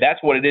that's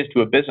what it is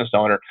to a business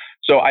owner.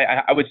 So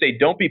I would say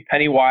don't be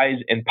penny wise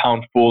and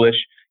pound foolish,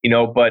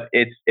 but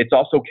it's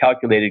also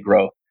calculated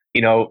growth.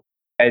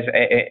 As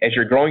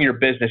you're growing your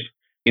business,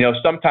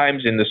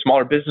 sometimes in the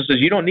smaller businesses,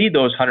 you don't need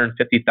those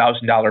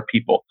 $150,000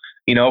 people,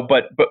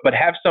 but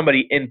have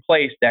somebody in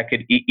place that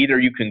could either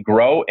you can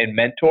grow and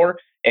mentor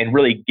and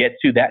really get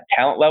to that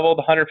talent level of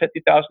the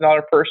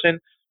 $150,000 person,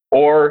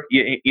 or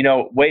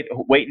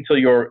wait until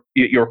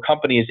your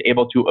company is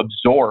able to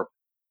absorb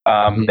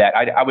that.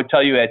 I would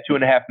tell you at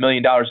 $2.5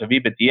 million of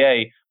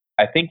EBITDA,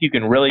 I think you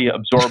can really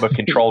absorb a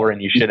controller,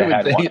 and you should have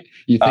had one.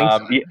 You think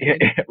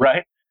so?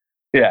 Right?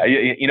 Yeah.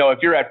 If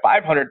you're at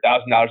 $500,000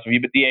 of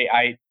EBITDA,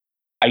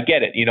 I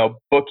get it,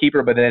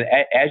 bookkeeper, but then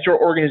as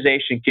your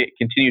organization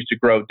continues to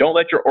grow, don't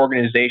let your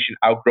organization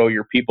outgrow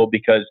your people,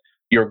 because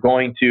you're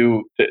going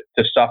to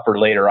suffer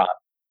later on.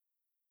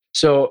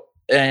 So,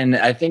 and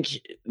I think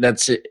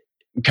that's it.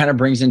 Kind of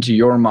brings into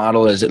your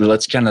model is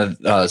let's kind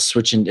of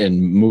switch and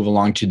move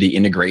along to the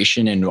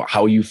integration and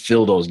how you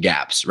fill those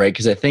gaps, right?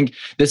 Because I think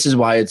this is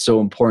why it's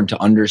so important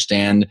to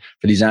understand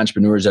for these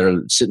entrepreneurs that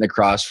are sitting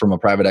across from a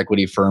private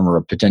equity firm or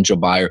a potential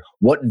buyer,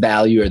 what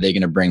value are they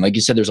going to bring? Like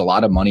you said, there's a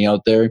lot of money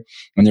out there,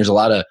 and there's a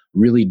lot of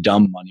really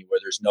dumb money where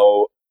there's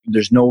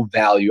no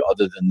value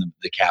other than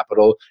the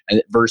capital,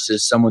 and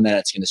versus someone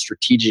that's going to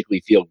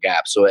strategically fill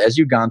gaps. So as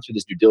you've gone through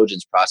this due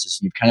diligence process,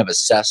 and you've kind of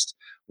assessed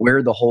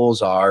where the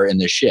holes are in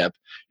the ship,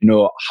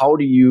 how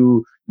do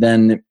you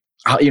then,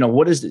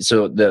 what is it?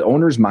 So the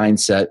owner's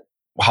mindset,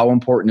 how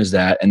important is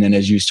that? And then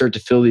as you start to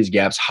fill these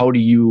gaps, how do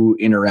you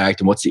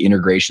interact, and what's the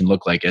integration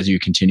look like as you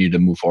continue to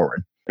move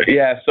forward?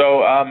 Yeah.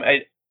 So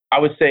I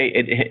would say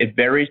it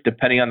varies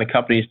depending on the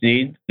company's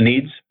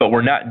needs, but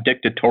we're not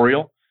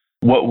dictatorial.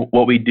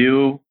 What we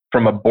do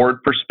from a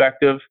board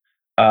perspective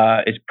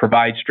is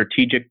provide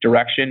strategic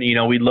direction.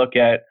 We look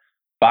at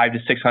 500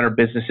 to 600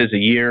 businesses a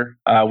year.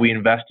 We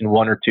invest in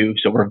 1 or 2,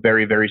 so we're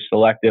very, very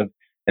selective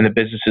in the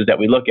businesses that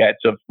we look at.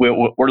 So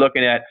if we're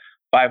looking at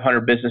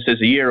 500 businesses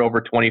a year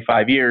over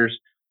 25 years,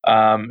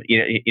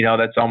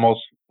 that's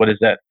almost, what is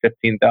that,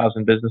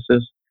 15,000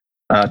 businesses,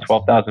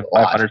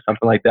 12,500,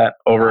 something like that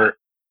over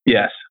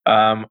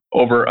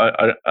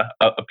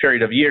a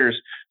period of years.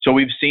 So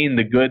we've seen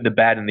the good, the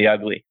bad, and the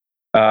ugly.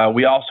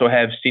 We also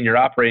have senior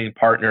operating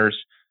partners.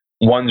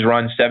 One's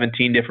run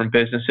 17 different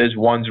businesses,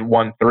 one's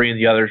run 3, and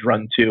the others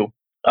run 2.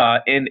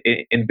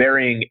 In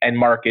varying end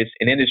markets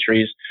and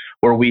industries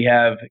where we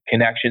have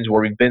connections,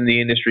 where we've been in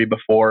the industry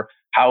before,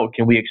 how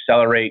can we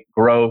accelerate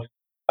growth?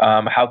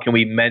 How can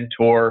we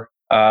mentor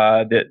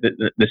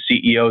the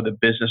CEO, the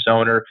business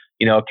owner?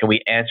 Can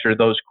we answer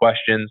those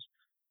questions?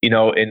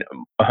 And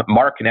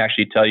Mark can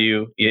actually tell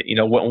you,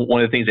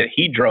 one of the things that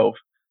he drove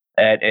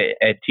at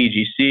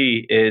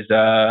TGC is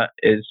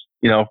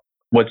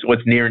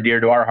what's near and dear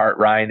to our heart,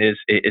 Ryan,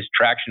 is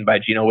Traction by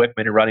Gino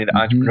Wickman and running the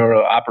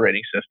entrepreneurial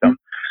operating system.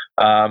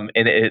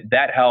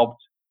 That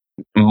helped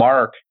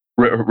Mark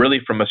really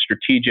from a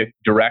strategic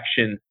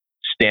direction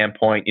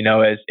standpoint,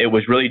 as it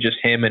was really just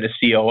him and a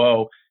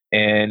COO.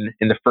 And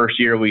in the first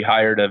year, we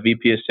hired a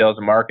VP of sales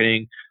and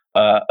marketing,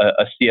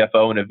 a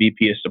CFO, and a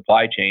VP of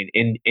supply chain.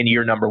 In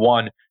year number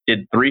 1,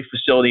 did 3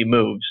 facility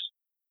moves.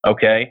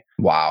 Okay.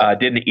 Wow.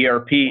 Did an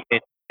ERP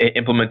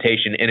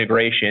implementation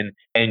integration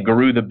and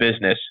grew the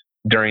business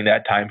during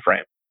that time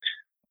frame.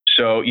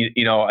 So,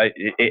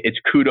 it's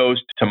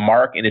kudos to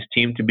Mark and his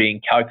team to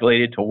being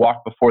calculated, to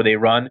walk before they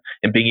run,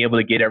 and being able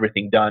to get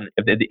everything done.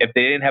 If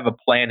they didn't have a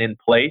plan in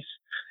place,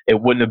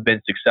 it wouldn't have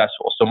been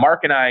successful. So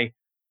Mark and I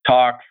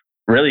talk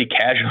really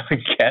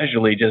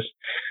casually, just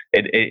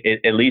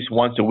at least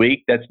once a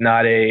week. That's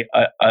not a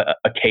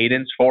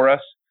cadence for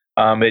us.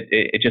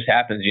 It just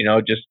happens,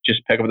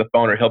 just pick up the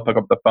phone, or he'll pick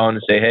up the phone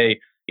and say, hey,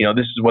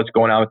 this is what's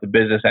going on with the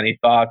business. Any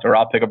thoughts? Or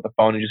I'll pick up the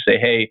phone and just say,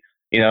 hey,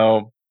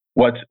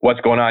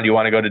 what's going on? Do you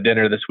want to go to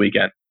dinner this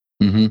weekend?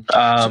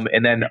 Mm-hmm.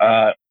 And then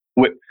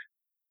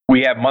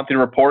we have monthly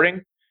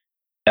reporting,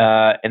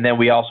 and then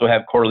we also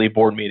have quarterly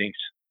board meetings.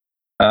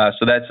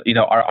 So that's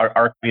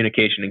our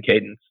communication and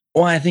cadence.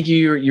 Well, I think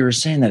you were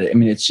saying that. I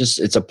mean,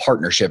 it's a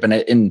partnership,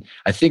 and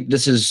I think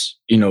this is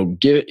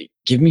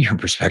give me your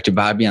perspective,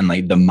 Bobby, on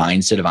like the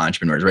mindset of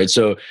entrepreneurs, right?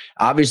 So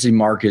obviously,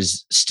 Mark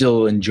is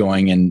still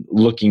enjoying and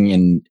looking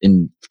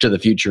in to the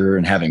future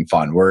and having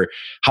fun. Where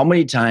how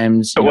many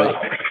times?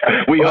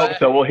 We hope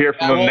so. We'll hear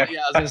from him next. Yeah,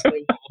 I was gonna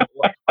say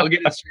I'll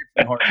get it straight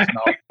from the horse's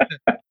mouth.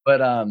 But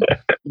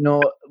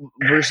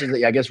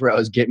versus I guess where I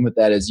was getting with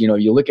that is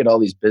you look at all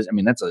these business. I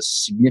mean, that's a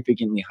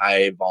significantly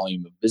high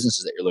volume of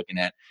businesses that you're looking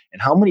at.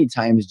 And how many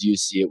times do you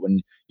see it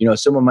when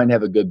someone might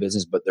have a good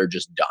business but they're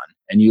just done,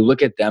 and you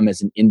look at them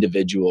as an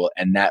individual,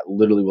 and that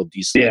literally will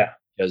deselect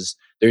because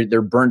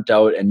they're burnt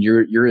out, and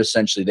you're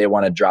essentially they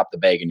want to drop the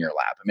bag in your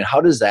lap. I mean,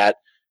 how does that?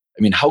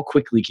 I mean, how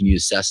quickly can you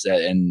assess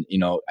that? And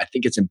I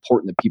think it's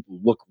important that people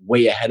look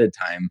way ahead of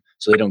time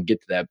so they don't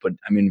get to that. But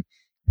I mean,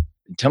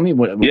 tell me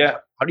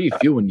how do you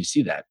feel when you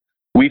see that?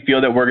 We feel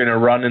that we're going to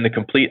run in the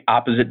complete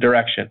opposite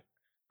direction.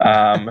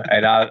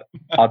 And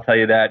I'll tell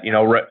you that,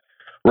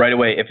 right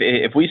away,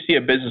 if we see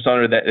a business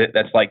owner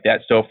that's like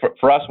that. So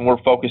for us, when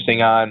we're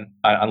focusing on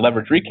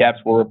leverage recaps,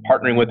 where we're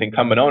partnering with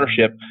incumbent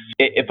ownership,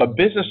 if a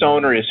business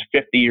owner is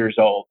 50 years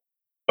old,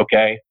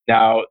 okay,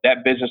 now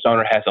that business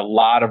owner has a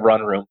lot of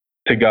run room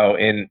to go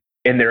in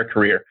their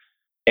career,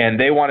 and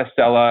they want to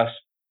sell us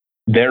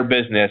their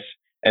business,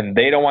 and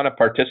they don't want to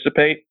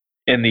participate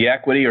in the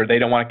equity, or they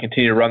don't want to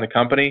continue to run the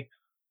company.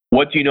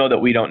 What do you know that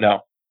we don't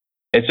know?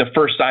 It's a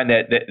first sign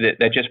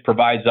that just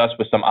provides us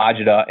with some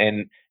agita,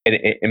 and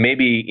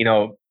maybe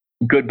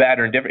good, bad,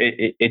 or indifferent.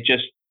 It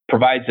just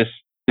provides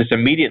this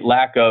immediate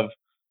lack of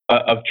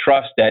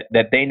trust that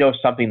they know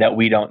something that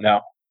we don't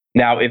know.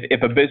 Now,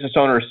 if a business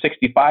owner is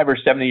 65 or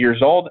 70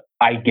 years old,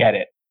 I get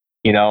it.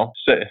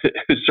 So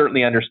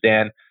certainly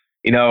understand.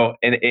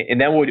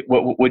 And then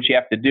what you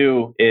have to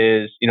do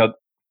is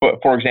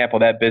for example,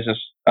 that business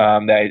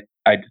that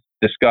I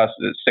discussed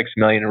is $6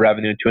 million in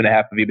revenue, 2.5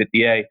 of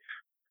EBITDA.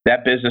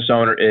 That business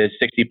owner is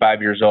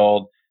 65 years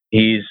old.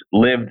 He's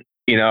lived,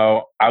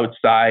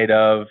 outside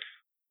of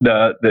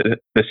the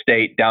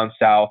state down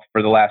south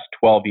for the last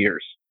 12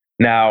 years.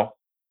 Now,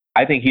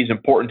 I think he's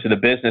important to the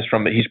business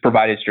he's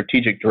provided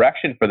strategic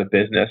direction for the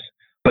business,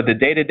 but the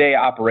day-to-day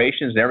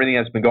operations and everything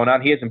that's been going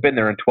on, he hasn't been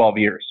there in 12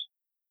 years.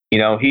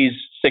 He's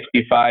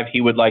 65. He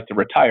would like to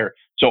retire.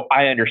 So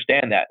I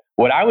understand that.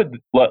 What I would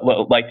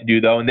like to do,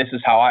 though, and this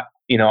is how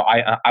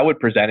I would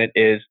present it,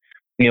 is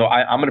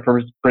I'm going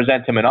to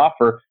present him an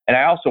offer, and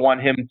I also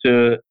want him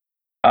to.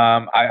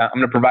 I'm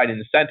going to provide an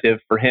incentive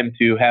for him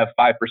to have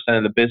 5%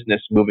 of the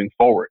business moving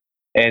forward.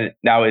 And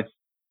now it's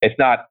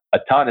not a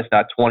ton, it's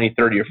not 20,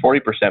 30, or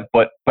 40%,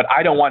 but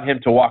I don't want him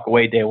to walk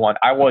away day one.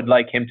 I would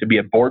like him to be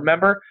a board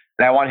member,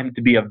 and I want him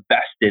to be a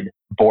vested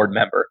board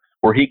member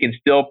where he can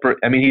still.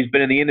 He's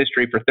been in the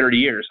industry for 30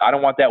 years. I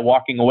don't want that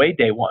walking away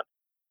day one.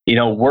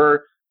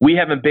 We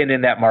haven't been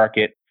in that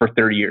market for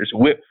 30 years.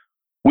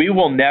 We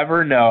will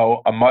never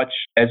know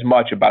as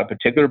much about a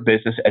particular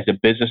business as a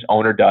business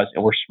owner does,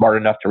 and we're smart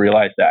enough to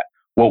realize that.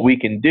 What we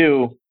can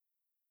do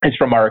is,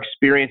 from our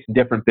experience in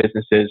different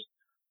businesses,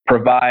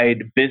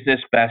 provide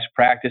business best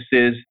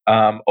practices,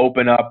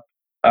 open up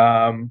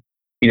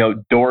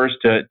doors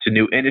to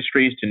new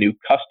industries, to new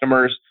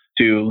customers,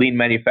 to lean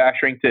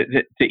manufacturing,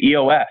 to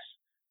EOS.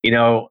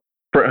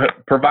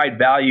 Provide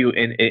value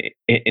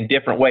in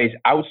different ways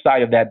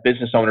outside of that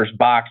business owner's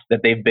box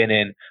that they've been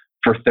in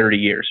for 30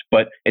 years.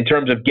 But in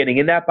terms of getting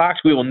in that box,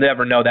 we will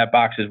never know that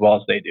box as well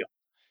as they do.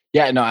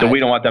 Yeah, no. So we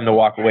don't want them to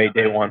walk away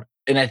day one.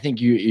 And I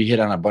think you hit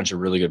on a bunch of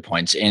really good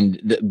points.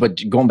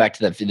 But going back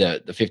to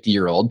the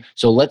 50-year-old,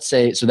 so let's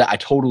say that I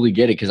totally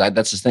get it, because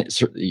that's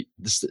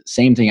the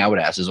same thing I would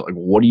ask is like,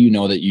 what do you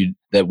know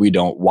that we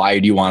don't? Why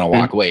do you want to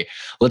walk away?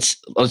 Let's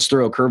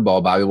throw a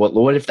curveball, Bobby.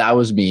 What if that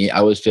was me? I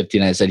was 50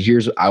 and I said,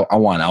 I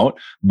want out.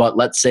 But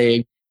let's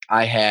say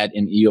I had,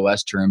 in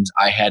EOS terms,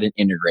 I had an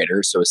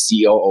integrator, so a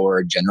COO or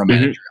a general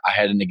manager. I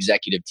had an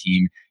executive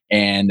team,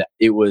 and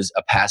it was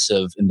a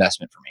passive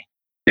investment for me.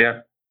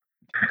 Yeah.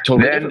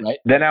 Totally different, right?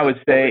 Then I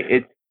would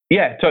say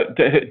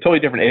totally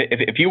different.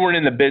 If you weren't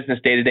in the business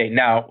day to day.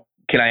 Now,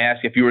 can I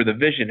ask if you were the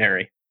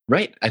visionary?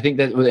 Right. I think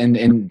that,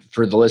 and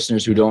for the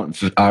listeners who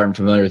aren't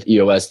familiar with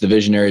EOS, the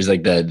visionary is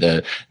like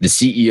the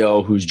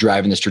CEO who's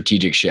driving the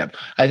strategic ship.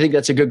 I think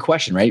that's a good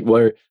question, right?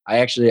 Where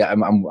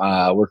I'm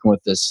working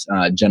with this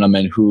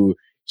gentleman who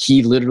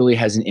he literally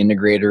has an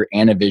integrator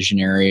and a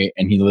visionary,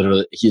 and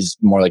he's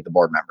more like the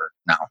board member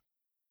now,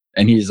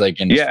 and he's like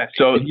he's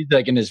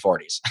like in his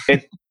 40s.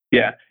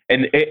 Yeah.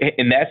 And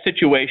in that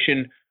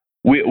situation,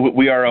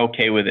 we are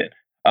okay with it.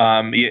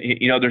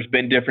 There's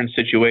been different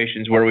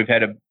situations where we've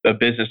had a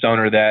business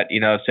owner that,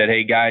 said,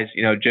 hey guys,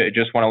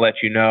 just want to let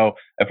you know,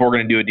 if we're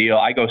going to do a deal,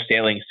 I go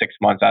sailing 6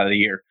 months out of the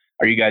year.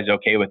 Are you guys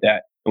okay with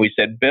that? And we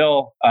said,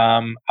 Bill,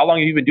 how long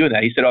have you been doing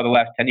that? He said, the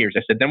last 10 years.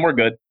 I said, then we're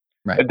good.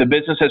 Right. If the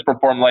business has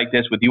performed like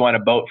this with you on a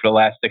boat for the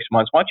last 6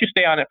 months, why don't you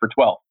stay on it for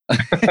 12? Well,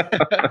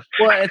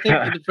 I think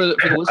for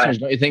the listeners,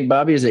 don't you think,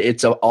 Bobby, is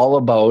it's all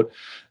about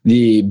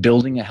the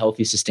building a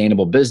healthy,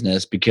 sustainable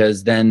business,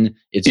 because then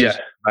it's just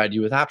provide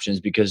you with options,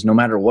 because no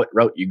matter what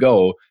route you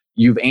go,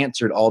 you've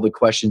answered all the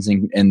questions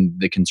and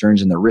the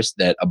concerns and the risks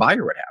that a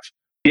buyer would have.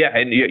 Yeah,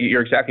 and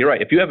you're exactly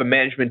right. If you have a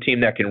management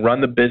team that can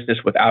run the business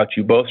without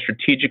you, both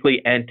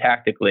strategically and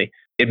tactically,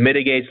 it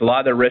mitigates a lot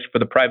of the risk for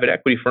the private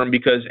equity firm,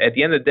 because at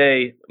the end of the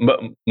day,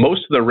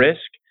 most of the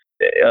risk,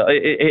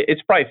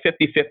 it's probably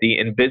 50-50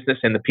 in business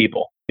and the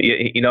people.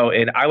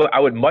 And I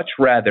would much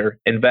rather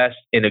invest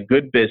in a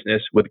good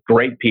business with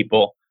great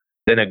people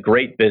than a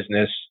great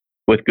business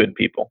with good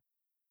people.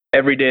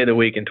 Every day of the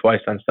week and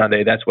twice on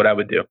Sunday, that's what I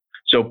would do.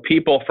 So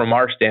people, from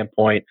our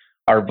standpoint,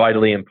 are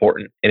vitally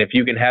important. And if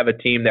you can have a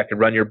team that can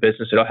run your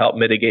business, it'll help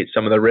mitigate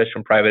some of the risk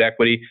from private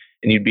equity,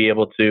 and you'd be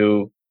able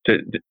to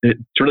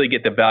really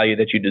get the value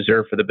that you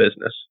deserve for the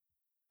business.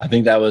 I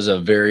think that was a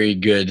very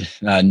good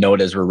note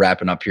as we're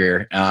wrapping up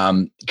here.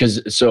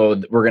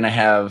 So we're going to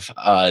have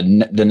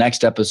the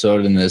next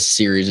episode in this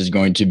series is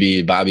going to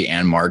be Bobby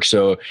and Mark.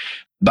 So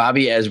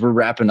Bobby, as we're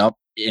wrapping up,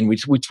 and we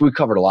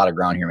covered a lot of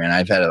ground here, man.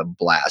 I've had a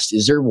blast.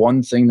 Is there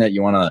one thing that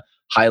you want to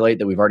highlight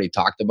that we've already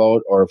talked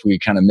about, or if we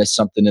kind of missed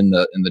something in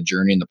the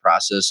journey, in the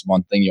process,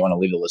 one thing you want to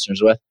leave the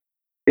listeners with?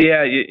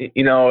 Yeah, if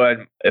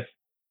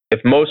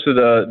most of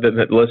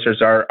the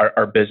listeners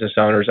are business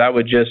owners, I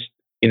would just,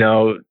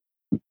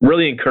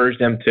 really encourage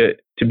them to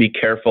be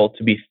careful,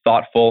 to be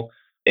thoughtful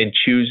in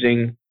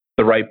choosing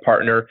the right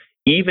partner.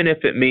 Even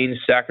if it means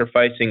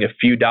sacrificing a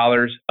few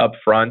dollars up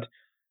front,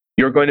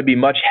 you're going to be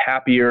much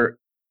happier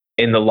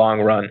in the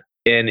long run.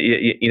 And,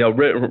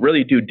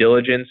 really do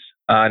diligence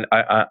on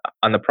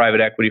the private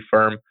equity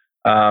firm.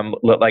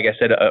 Like I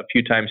said a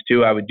few times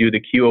too, I would do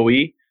the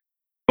QOE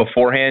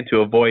beforehand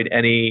to avoid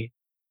any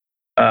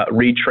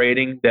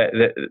retrading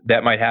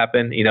that might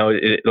happen.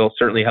 It'll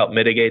certainly help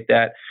mitigate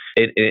that.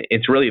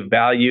 It's really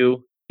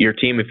value your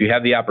team. If you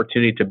have the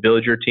opportunity to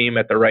build your team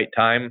at the right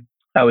time,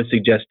 I would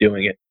suggest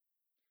doing it.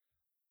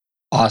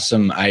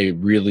 Awesome. I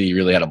really,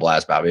 really had a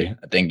blast, Bobby.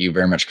 Thank you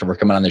very much for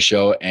coming on the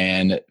show.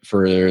 And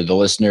for the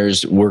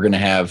listeners, we're going to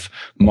have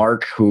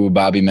Mark, who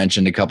Bobby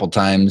mentioned a couple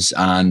times,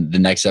 on the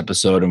next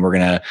episode, and we're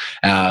going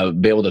to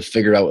be able to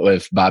figure out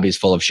if Bobby's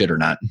full of shit or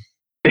not.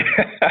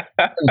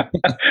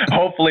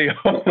 Hopefully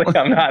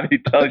I'm not. He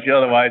tells you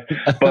otherwise.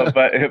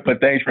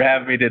 But thanks for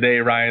having me today,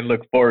 Ryan.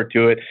 Look forward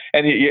to it.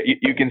 And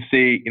you can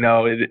see,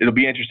 it'll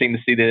be interesting to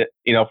see for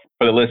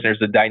the listeners,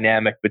 the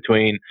dynamic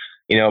between,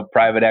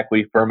 private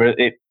equity firm,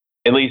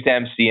 at least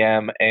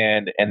MCM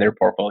and their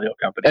portfolio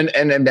company.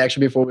 And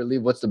actually, before we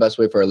leave, what's the best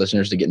way for our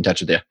listeners to get in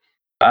touch with you?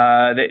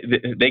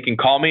 They can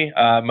call me.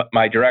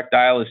 My direct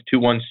dial is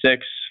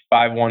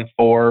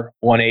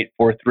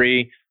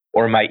 216-514-1843.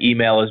 Or my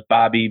email is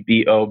Bobby,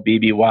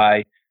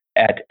 BOBBY,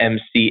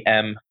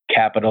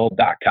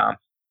 @mcmcapital.com.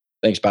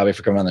 Thanks, Bobby,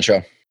 for coming on the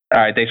show.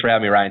 All right. Thanks for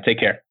having me, Ryan. Take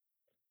care.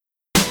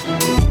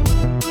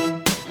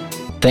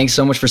 Thanks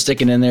so much for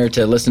sticking in there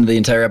to listen to the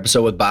entire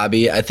episode with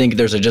Bobby. I think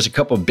there's just a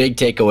couple of big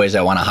takeaways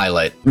I want to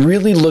highlight.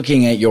 Really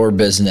looking at your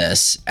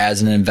business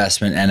as an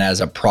investment and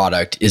as a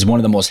product is one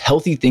of the most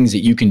healthy things that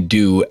you can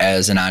do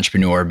as an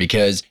entrepreneur,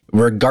 because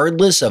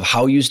regardless of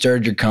how you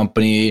started your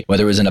company,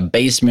 whether it was in a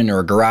basement or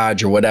a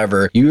garage or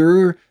whatever,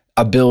 your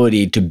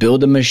ability to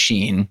build a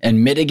machine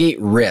and mitigate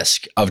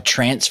risk of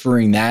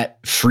transferring that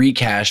free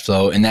cash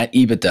flow and that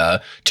EBITDA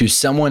to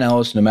someone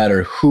else, no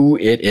matter who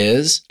it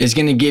is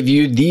going to give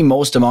you the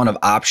most amount of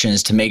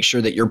options to make sure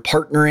that you're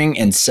partnering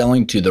and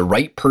selling to the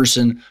right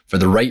person for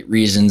the right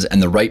reasons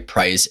and the right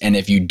price. And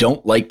if you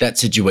don't like that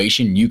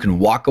situation, you can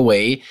walk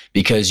away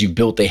because you've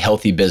built a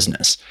healthy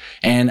business.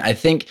 And I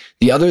think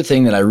the other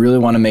thing that I really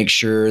want to make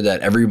sure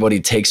that everybody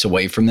takes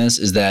away from this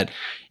is that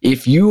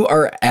if you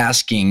are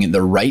asking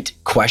the right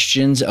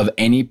questions of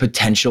any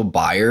potential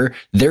buyer,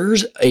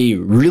 there's a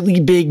really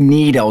big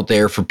need out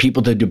there for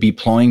people to be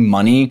deploying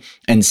money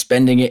and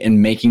spending it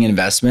and making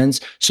investments.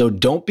 So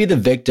don't be the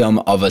victim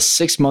of a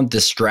 6-month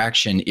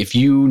distraction. If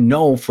you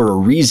know for a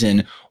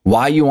reason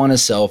why you want to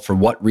sell, for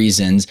what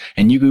reasons,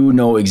 and you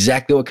know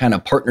exactly what kind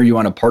of partner you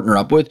want to partner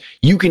up with,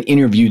 you can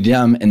interview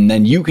them, and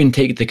then you can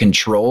take the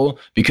control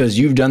because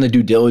you've done the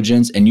due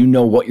diligence and you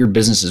know what your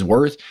business is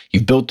worth.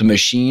 You've built the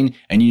machine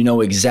and you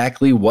know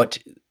exactly what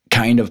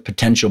kind of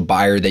potential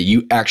buyer that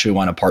you actually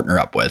want to partner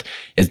up with.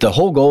 The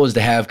whole goal is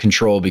to have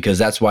control, because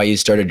that's why you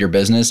started your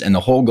business. And the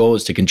whole goal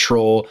is to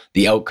control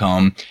the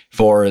outcome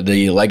for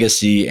the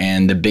legacy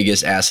and the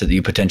biggest asset that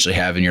you potentially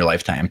have in your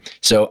lifetime.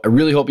 So I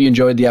really hope you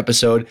enjoyed the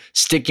episode.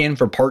 Stick in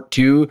for part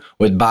 2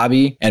 with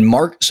Bobby and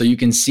Mark so you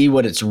can see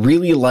what it's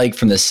really like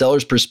from the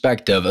seller's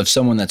perspective of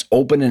someone that's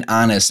open and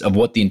honest of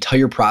what the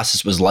entire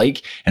process was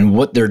like and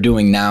what they're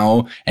doing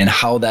now and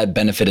how that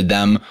benefited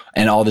them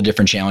and all the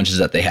different challenges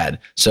that they had.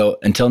 So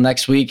until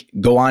next week,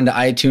 go on to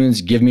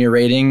iTunes, give me a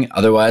rating.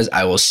 Otherwise,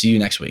 I will see you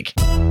next week.